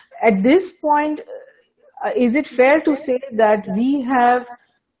 But at this point, is it fair to say that we have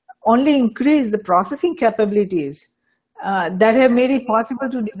only increased the processing capabilities that have made it possible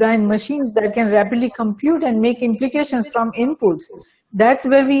to design machines that can rapidly compute and make implications from inputs? That's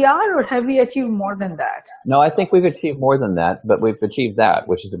where we are, or have we achieved more than that? No, I think we've achieved more than that, but we've achieved that,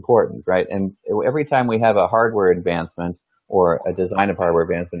 which is important, right? And every time we have a hardware advancement or a design of hardware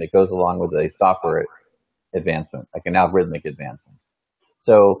advancement, it goes along with a software advancement, like an algorithmic advancement.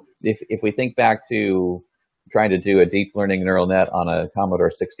 So if we think back to trying to do a deep learning neural net on a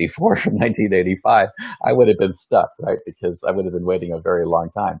Commodore 64 from 1985, I would have been stuck, right? Because I would have been waiting a very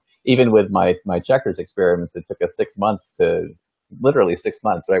long time. Even with my checkers experiments, it took us 6 months to, literally 6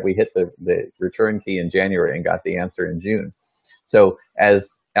 months, right? We hit the return key in January and got the answer in June. So as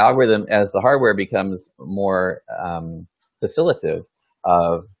the hardware becomes more facilitative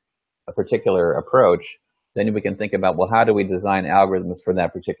of a particular approach, then we can think about, well, how do we design algorithms for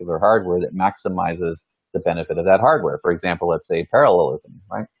that particular hardware that maximizes the benefit of that hardware? For example, let's say parallelism,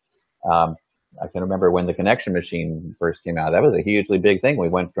 right? I can remember when the connection machine first came out, that was a hugely big thing. We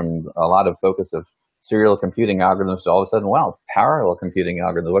went from a lot of focus of serial computing algorithms to all of a sudden, wow, parallel computing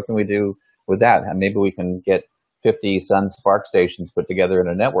algorithms. What can we do with that? And maybe we can get 50 Sun Spark stations put together in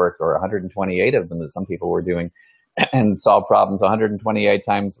a network, or 128 of them that some people were doing, and solve problems 128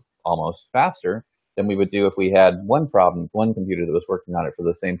 times almost faster than we would do if we had one computer that was working on it for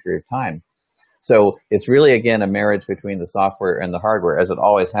the same period of time. So it's really, again, a marriage between the software and the hardware, as it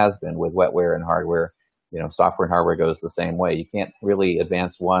always has been with wetware and hardware. Software and hardware goes the same way. You can't really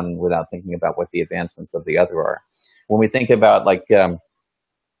advance one without thinking about what the advancements of the other are. When we think about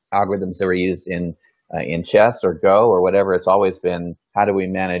algorithms that are used in chess or Go or whatever, it's always been, how do we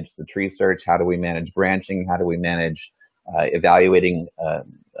manage the tree search? How do we manage branching? How do we manage evaluating a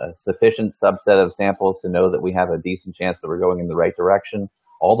sufficient subset of samples to know that we have a decent chance that we're going in the right direction?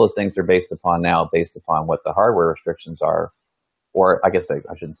 All those things are based upon what the hardware restrictions are, or I guess I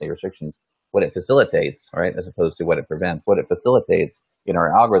shouldn't say restrictions, what it facilitates, right, as opposed to what it prevents. What it facilitates in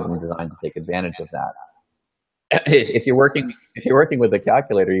our algorithm designed to take advantage of that. If you're working with a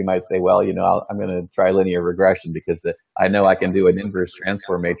calculator, you might say, well, I'm going to try linear regression because I know I can do an inverse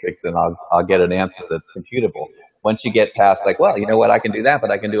transform matrix and I'll get an answer that's computable. Once you get past well, you know what, I can do that, but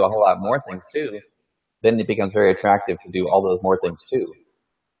I can do a whole lot more things too, then it becomes very attractive to do all those more things too.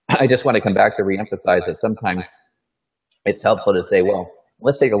 I just want to come back to reemphasize that sometimes it's helpful to say, well,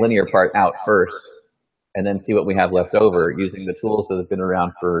 let's take a linear part out first and then see what we have left over using the tools that have been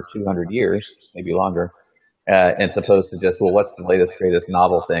around for 200 years, maybe longer, as opposed to just, well, what's the latest, greatest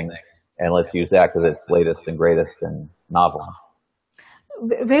novel thing? And let's use that because it's latest and greatest and novel.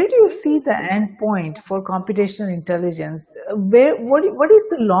 Where do you see the end point for computational intelligence? What is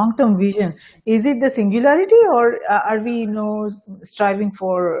the long-term vision? Is it the singularity, or are we striving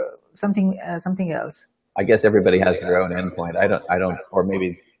for something else? I guess everybody has their own endpoint. I don't, or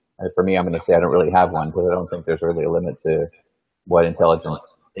maybe for me, I'm going to say I don't really have one, because I don't think there's really a limit to what intelligence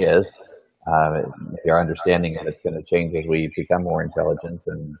is. Our understanding of it's going to change as we become more intelligent,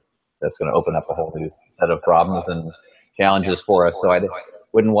 and that's going to open up a whole new set of problems and challenges for us. So I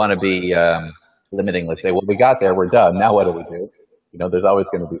wouldn't want to be limiting. Let's say, well, we got there, we're done. Now what do we do? There's always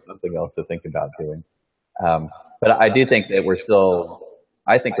going to be something else to think about doing. But I do think that we're still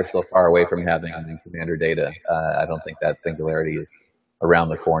far away from having commander data. I don't think that singularity is around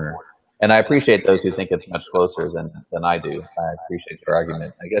the corner. And I appreciate those who think it's much closer than I do. I appreciate their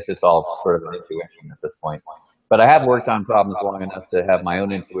argument. I guess it's all sort of an intuition at this point. But I have worked on problems long enough to have my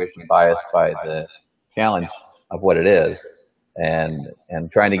own intuition biased by the challenge of what it is, and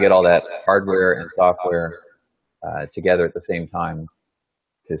trying to get all that hardware and software together at the same time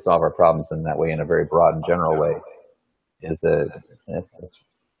to solve our problems in that way, in a very broad and general way, it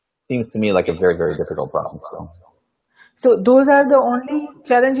seems to me like a very, very difficult problem. So those are the only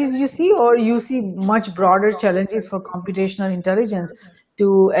challenges you see, or you see much broader challenges for computational intelligence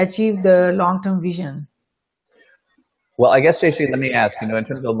to achieve the long-term vision? Well, I guess, Jayshree, let me ask, in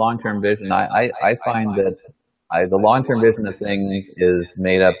terms of long-term vision, I find that the long-term vision of things is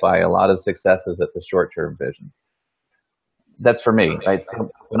made up by a lot of successes at the short-term vision. That's for me, right?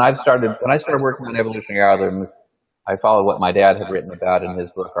 So when I started working on evolutionary algorithms, I followed what my dad had written about in his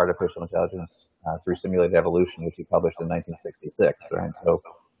book, Artificial Intelligence Through Simulated Evolution, which he published in 1966, right? So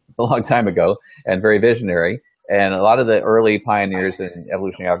it's a long time ago and very visionary. And a lot of the early pioneers in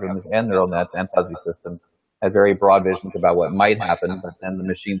evolutionary algorithms and neural nets and fuzzy systems had very broad visions about what might happen, but then the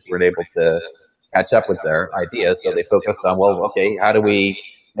machines weren't able to catch up with their ideas, so they focused on, well, okay, how do we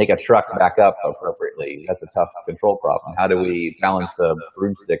make a truck back up appropriately? That's a tough control problem. How do we balance a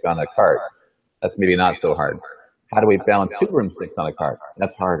broomstick on a cart? That's maybe not so hard. How do we balance two broomsticks on a cart?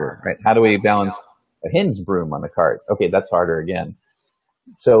 That's harder, right? How do we balance a hinged broom on a cart? Okay, that's harder again.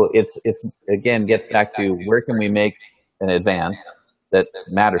 So it's again gets back to where can we make an advance that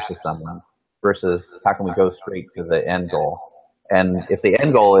matters to someone versus how can we go straight to the end goal. And if the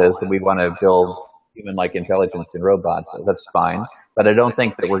end goal is that we want to build human-like intelligence in robots, that's fine. But I don't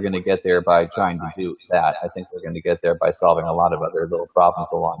think that we're going to get there by trying to do that. I think we're going to get there by solving a lot of other little problems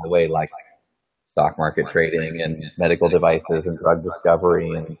along the way, like stock market trading and medical devices and drug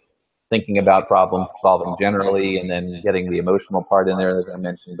discovery and thinking about problem solving generally, and then getting the emotional part in there, as I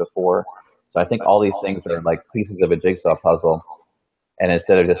mentioned before. So I think all these things are like pieces of a jigsaw puzzle. And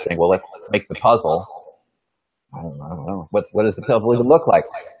instead of just saying, well, let's make the puzzle, I don't know. What does the puzzle even look like?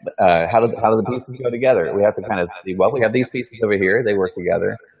 How do the pieces go together? We have to kind of see, well, we have these pieces over here, they work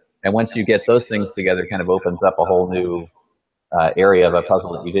together. And once you get those things together, it kind of opens up a whole new area of a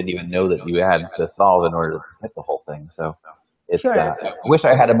puzzle that you didn't even know that you had to solve in order to hit the whole thing. So it's, Sure. I wish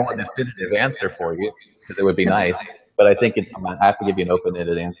I had a more definitive answer for you, because it would be nice. But I think I have to give you an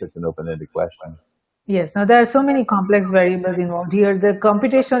open-ended answer to an open-ended question. Yes, now there are so many complex variables involved here. The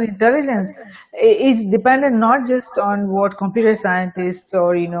computational intelligence is dependent not just on what computer scientists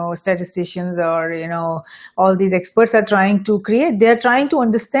or, statisticians or, all these experts are trying to create. They are trying to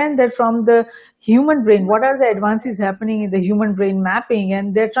understand that from the human brain, what are the advances happening in the human brain mapping,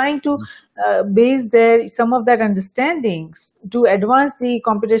 and they're trying to base some of that understanding to advance the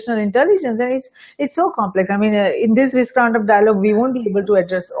computational intelligence. And it's so complex. I mean, in this risk round of dialogue, we won't be able to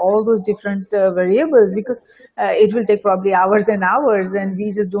address all those different variables, because it will take probably hours and hours, and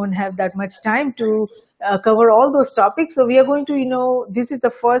we just don't have that much time to cover all those topics. So we are going to, this is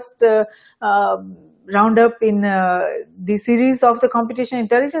the first roundup in the series of the computational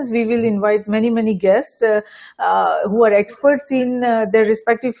intelligence. We will invite many guests who are experts in their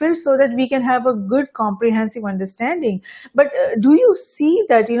respective fields, so that we can have a good comprehensive understanding. But do you see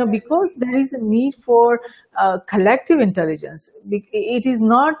that, because there is a need for collective intelligence, it is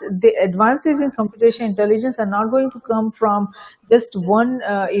not, the advances in computational intelligence are not going to come from just one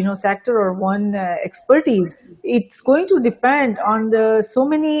sector or one expertise. It's going to depend on the so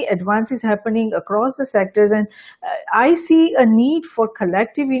many advances happening across the sectors, and I see a need for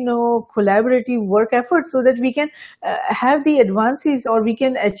collective collaborative work efforts, so that we can have the advances, or we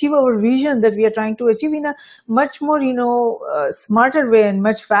can achieve our vision that we are trying to achieve in a much more smarter way and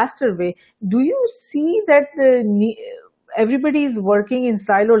much faster way. Do you see that everybody is working in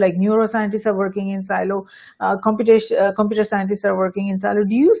silo, like neuroscientists are working in silo, computer scientists are working in silo?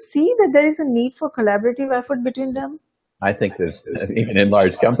 Do you see that there is a need for collaborative effort between them? I think there's, even in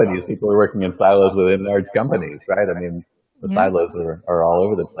large companies, people are working in silos within large companies, right? I mean, the silos are all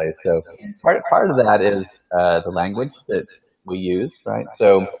over the place. So part of that is the language that we use, right?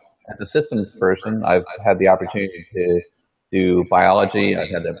 So as a systems person, I've had the opportunity to do biology. I've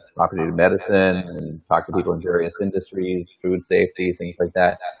had the opportunity to do medicine and talk to people in various industries, food safety, things like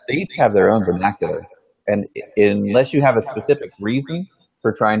that. They each have their own vernacular. And unless you have a specific reason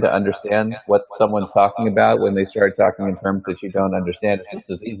for trying to understand what someone's talking about, when they start talking in terms that you don't understand, it's just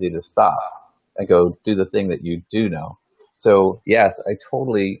as easy to stop and go do the thing that you do know. So yes, I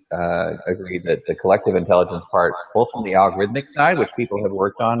totally agree that the collective intelligence part, both from the algorithmic side, which people have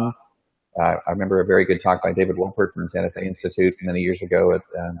worked on. I remember a very good talk by David Wolpert from Santa Fe Institute many years ago at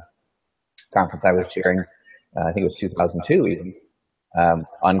a conference I was chairing, I think it was 2002 even,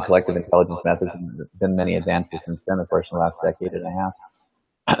 on collective intelligence methods, and there's been many advances since then, of course, in the last decade and a half.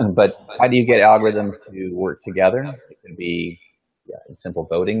 But how do you get algorithms to work together? It can be simple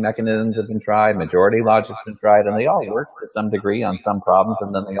voting mechanisms have been tried, majority logic's been tried, and they all work to some degree on some problems,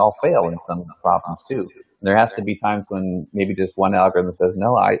 and then they all fail in some problems too. And there has to be times when maybe just one algorithm says,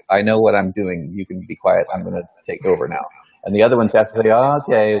 no, I know what I'm doing, you can be quiet, I'm going to take over now. And the other ones have to say, oh,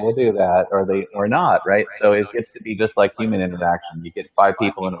 okay, we'll do that, or not, right? So it gets to be just like human interaction. You get 5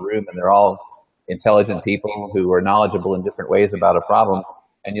 people in a room, and they're all intelligent people who are knowledgeable in different ways about a problem,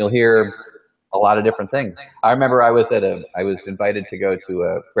 and you'll hear a lot of different things. I remember I was invited to go to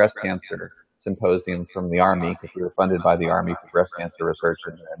a breast cancer symposium from the Army, because we were funded by the Army for breast cancer research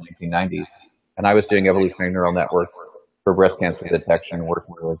in the 1990s. And I was doing evolutionary neural networks for breast cancer detection,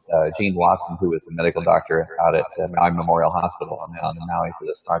 working with Gene Watson, who is a medical doctor out at Maui Memorial Hospital on Maui for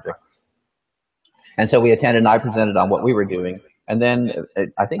this project. And so we attended, and I presented on what we were doing. And then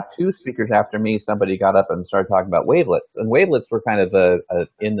I think two speakers after me, somebody got up and started talking about wavelets. And wavelets were kind of a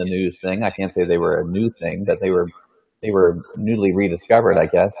in the news thing. I can't say they were a new thing, but they were newly rediscovered, I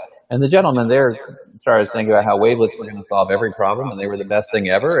guess. And the gentleman there started thinking about how wavelets were going to solve every problem, and they were the best thing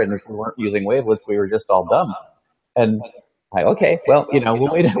ever. And if we weren't using wavelets, we were just all dumb. And okay, well,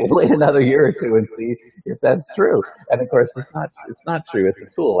 we'll wait another year or two and see if that's true. And of course, it's not true. It's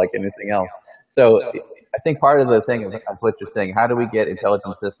a tool like anything else. So I think part of the thing of what you're saying, how do we get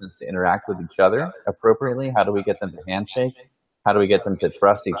intelligent systems to interact with each other appropriately? How do we get them to handshake? How do we get them to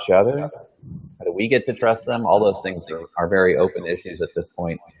trust each other? How do we get to trust them? All those things are very open issues at this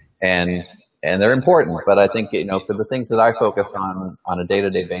point. And they're important, but I think, for the things that I focus on a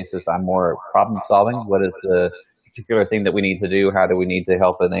day-to-day basis, I'm more problem solving. What is the particular thing that we need to do? How do we need to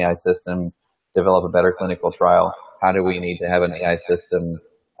help an AI system develop a better clinical trial? How do we need to have an AI system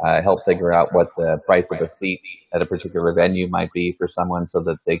help figure out what the price of a seat at a particular venue might be for someone so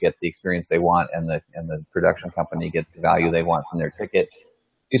that they get the experience they want and the production company gets the value they want from their ticket?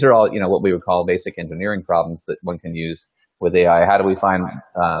 These are all, what we would call basic engineering problems that one can use with AI. How do we find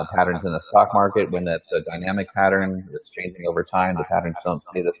patterns in the stock market when that's a dynamic pattern that's changing over time? The patterns don't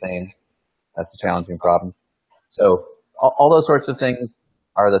stay the same. That's a challenging problem. So all those sorts of things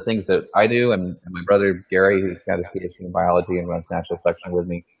are the things that I do, and my brother Gary, who's got his PhD in biology and runs national section with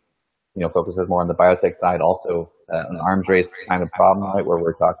me, focuses more on the biotech side. Also, an arms race kind of problem, right, where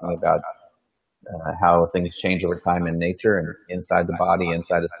we're talking about how things change over time in nature and inside the body,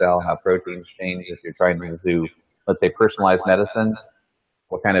 inside a cell, how proteins change. If you're trying to do, let's say, personalized medicine,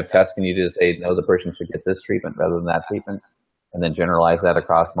 what kind of test can you do to say, no, the person should get this treatment rather than that treatment, and then generalize that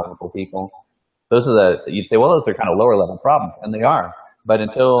across multiple people? Those are you'd say, well, those are kind of lower level problems, and they are. But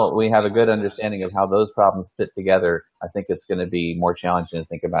until we have a good understanding of how those problems fit together, I think it's going to be more challenging to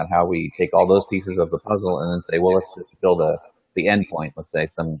think about how we take all those pieces of the puzzle and then say, well, let's just build the end point, let's say,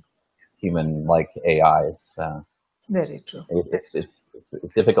 some human-like AI. Very true. It's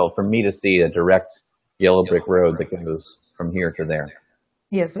difficult for me to see a direct yellow brick road that goes from here to there.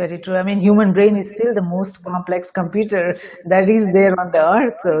 Yes, very true. I mean, human brain is still the most complex computer that is there on the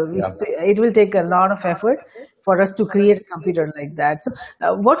earth. So it will take a lot of effort for us to create a computer like that. So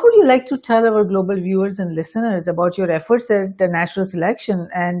what would you like to tell our global viewers and listeners about your efforts at natural selection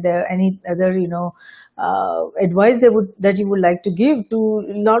and any other, advice that you would like to give to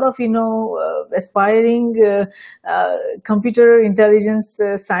a lot of, aspiring computer intelligence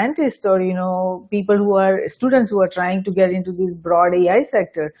scientists or, people who are students who are trying to get into this broad AI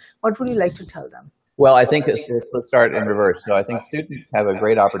sector? What would you like to tell them? Well, I think let's start in reverse. So I think students have a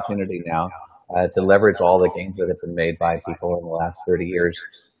great opportunity now to leverage all the gains that have been made by people in the last 30 years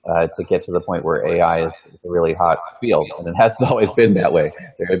to get to the point where AI is a really hot field. And it hasn't always been that way.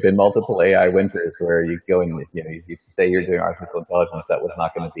 There have been multiple AI winters where you go and you say you're doing artificial intelligence, that was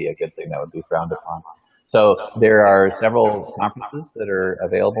not going to be a good thing. That would be frowned upon. So there are several conferences that are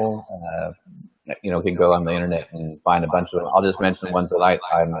available. You can go on the internet and find a bunch of them. I'll just mention the ones that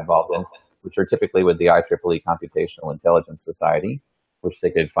I'm involved in, which are typically with the IEEE Computational Intelligence Society, which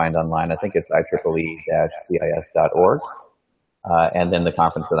they could find online. I think it's IEEE-CIS.org. And then the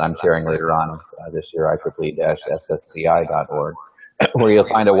conference that I'm chairing later on this year, IEEE-SSCI.org, where you'll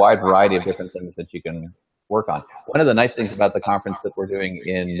find a wide variety of different things that you can work on. One of the nice things about the conference that we're doing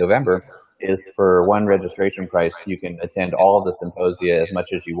in November is for one registration price, you can attend all of the symposia as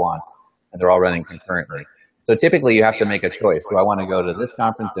much as you want, and they're all running concurrently. So typically you have to make a choice. Do I want to go to this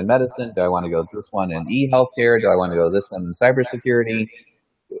conference in medicine? Do I want to go to this one in e-healthcare? Do I want to go to this one in cybersecurity?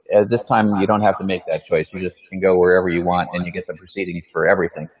 At this time, you don't have to make that choice. You just can go wherever you want, and you get the proceedings for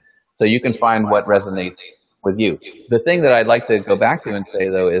everything. So you can find what resonates with you. The thing that I'd like to go back to and say,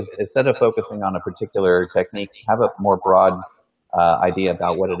 though, is instead of focusing on a particular technique, have a more broad idea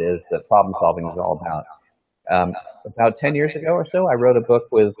about what it is that problem solving is all about. About 10 years ago or so, I wrote a book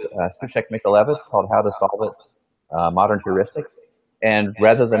with Zbyszek Michalewicz called How to Solve It, Modern Heuristics. And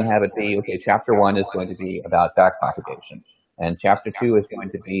rather than have it be, okay, chapter 1 is going to be about back propagation, and chapter 2 is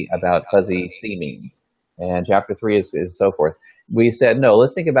going to be about fuzzy C-means, and chapter 3 is so forth. We said, no,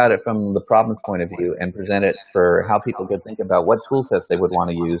 let's think about it from the problem's point of view and present it for how people could think about what tool sets they would want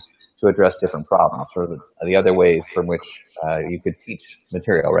to use to address different problems, or the other ways from which you could teach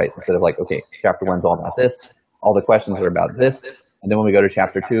material, right? Instead of like, okay, chapter 1's all about this, all the questions are about this, and then when we go to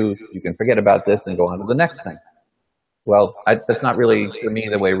chapter 2, you can forget about this and go on to the next thing. Well, that's not really, for me,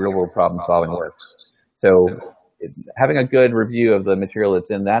 the way real-world problem solving works. So having a good review of the material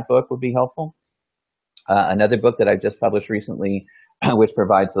that's in that book would be helpful. Another book that I just published recently, which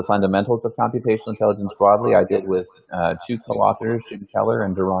provides the fundamentals of computational intelligence broadly, I did with two co-authors, Jim Keller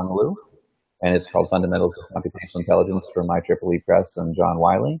and Doron Liu. and it's called Fundamentals of Computational Intelligence from IEEE Press and John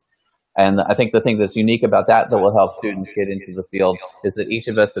Wiley. And I think the thing that's unique about that will help students get into the field is that each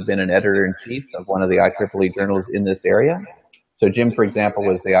of us have been an editor-in-chief of one of the IEEE journals in this area. So Jim, for example,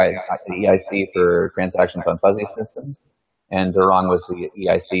 was the EIC for transactions on fuzzy systems, and Durong was the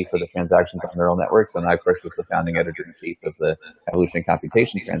EIC for the transactions on neural networks, and I, of course, was the founding editor-in-chief of the evolutionary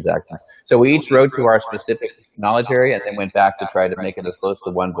computation transactions. So we each wrote to our specific knowledge area and then went back to try to make it as close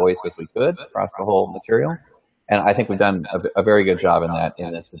to one voice as we could across the whole material. And I think we've done a very good job in that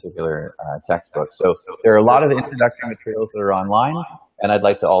in this particular textbook. So there are a lot of introductory materials that are online, and I'd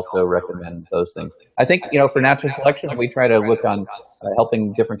like to also recommend those things. I think, for natural selection, we try to look on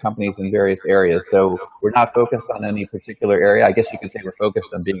helping different companies in various areas. So we're not focused on any particular area. I guess you could say we're focused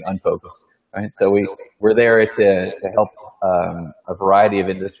on being unfocused, right? So we're there to help a variety of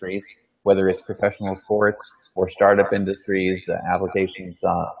industries, whether it's professional sports or startup industries, applications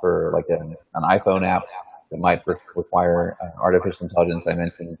for like an iPhone app that might require artificial intelligence. I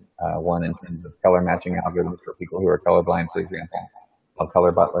mentioned one in terms of color matching algorithms for people who are colorblind, for example, called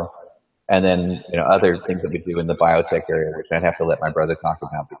Color Butler. And then, other things that we do in the biotech area, which I'd have to let my brother talk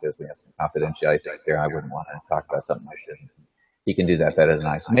about because we have some confidentiality things there. I wouldn't want to talk about something I shouldn't. He can do that better than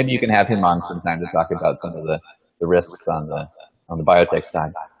I. So maybe you can have him on sometime to talk about some of the risks on the biotech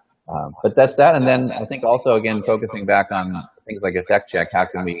side. But that's that. And then I think also, again, focusing back on things like effect check, how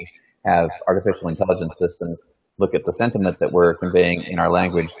can we have artificial intelligence systems look at the sentiment that we're conveying in our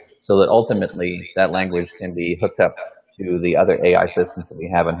language so that ultimately that language can be hooked up to the other AI systems that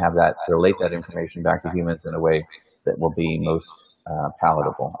we have and have that relate that information back to humans in a way that will be most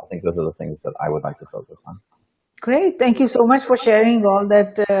palatable. I think those are the things that I would like to focus on. Great. Thank you so much for sharing all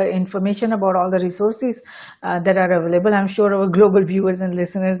that information about all the resources that are available. I'm sure our global viewers and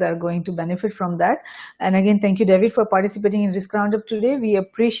listeners are going to benefit from that. And again, thank you, David, for participating in Risk Roundup today. We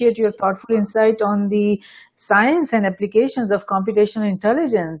appreciate your thoughtful insight on the science and applications of computational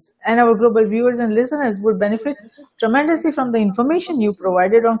intelligence. And our global viewers and listeners would benefit tremendously from the information you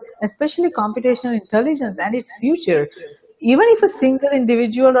provided on especially computational intelligence and its future. Even if a single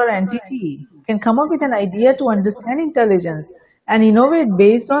individual or entity can come up with an idea to understand intelligence and innovate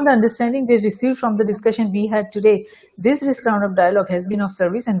based on the understanding they received from the discussion we had today, this Risk Roundup dialogue has been of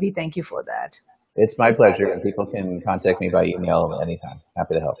service, and we thank you for that. It's my pleasure, and people can contact me by email anytime.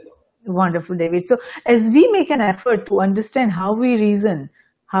 Happy to help. Wonderful, David. So as we make an effort to understand how we reason,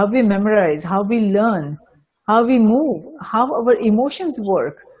 how we memorize, how we learn, how we move, how our emotions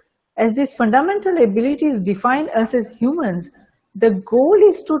work, as these fundamental abilities define us as humans, the goal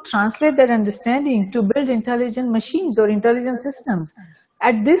is to translate that understanding to build intelligent machines or intelligent systems.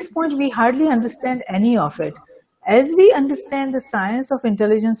 At this point, we hardly understand any of it. As we understand the science of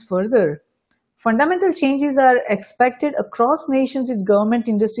intelligence further, fundamental changes are expected across nations, its government,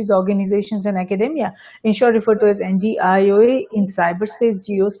 industries, organizations, and academia, in short referred to as NGIOA in cyberspace,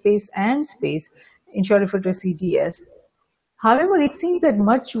 geospace, and space, in short referred to as CGS. However, it seems that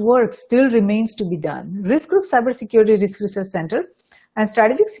much work still remains to be done. Risk Group Cybersecurity Risk Research Center and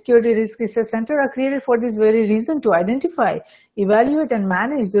Strategic Security Risk Research Center are created for this very reason, to identify, evaluate, and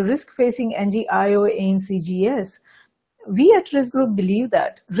manage the risk facing NGIOA in CGS. We at Risk Group believe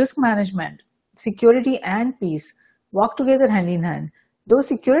that risk management, security, and peace walk together hand in hand. Though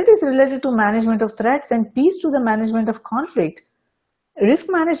security is related to management of threats and peace to the management of conflict, risk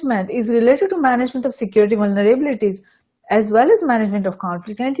management is related to management of security vulnerabilities as well as management of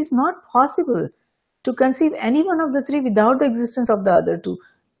conflict, and it is not possible to conceive any one of the three without the existence of the other two.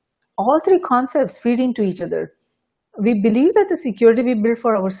 All three concepts feed into each other. We believe that the security we build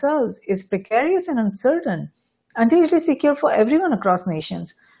for ourselves is precarious and uncertain until it is secure for everyone across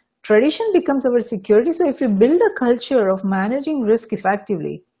nations. Tradition becomes our security, so if we build a culture of managing risk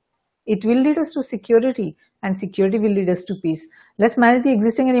effectively, it will lead us to security, and security will lead us to peace. Let's manage the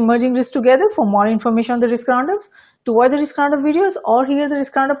existing and emerging risks together. For more information on the Risk Roundups, to watch the Risk Roundup videos or hear the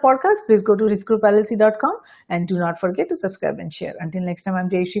Risk Roundup podcast, please go to riskgroupllc.com and do not forget to subscribe and share. Until next time, I'm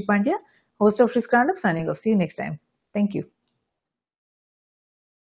Jayashree Pandya, host of Risk Roundup, signing off. See you next time. Thank you.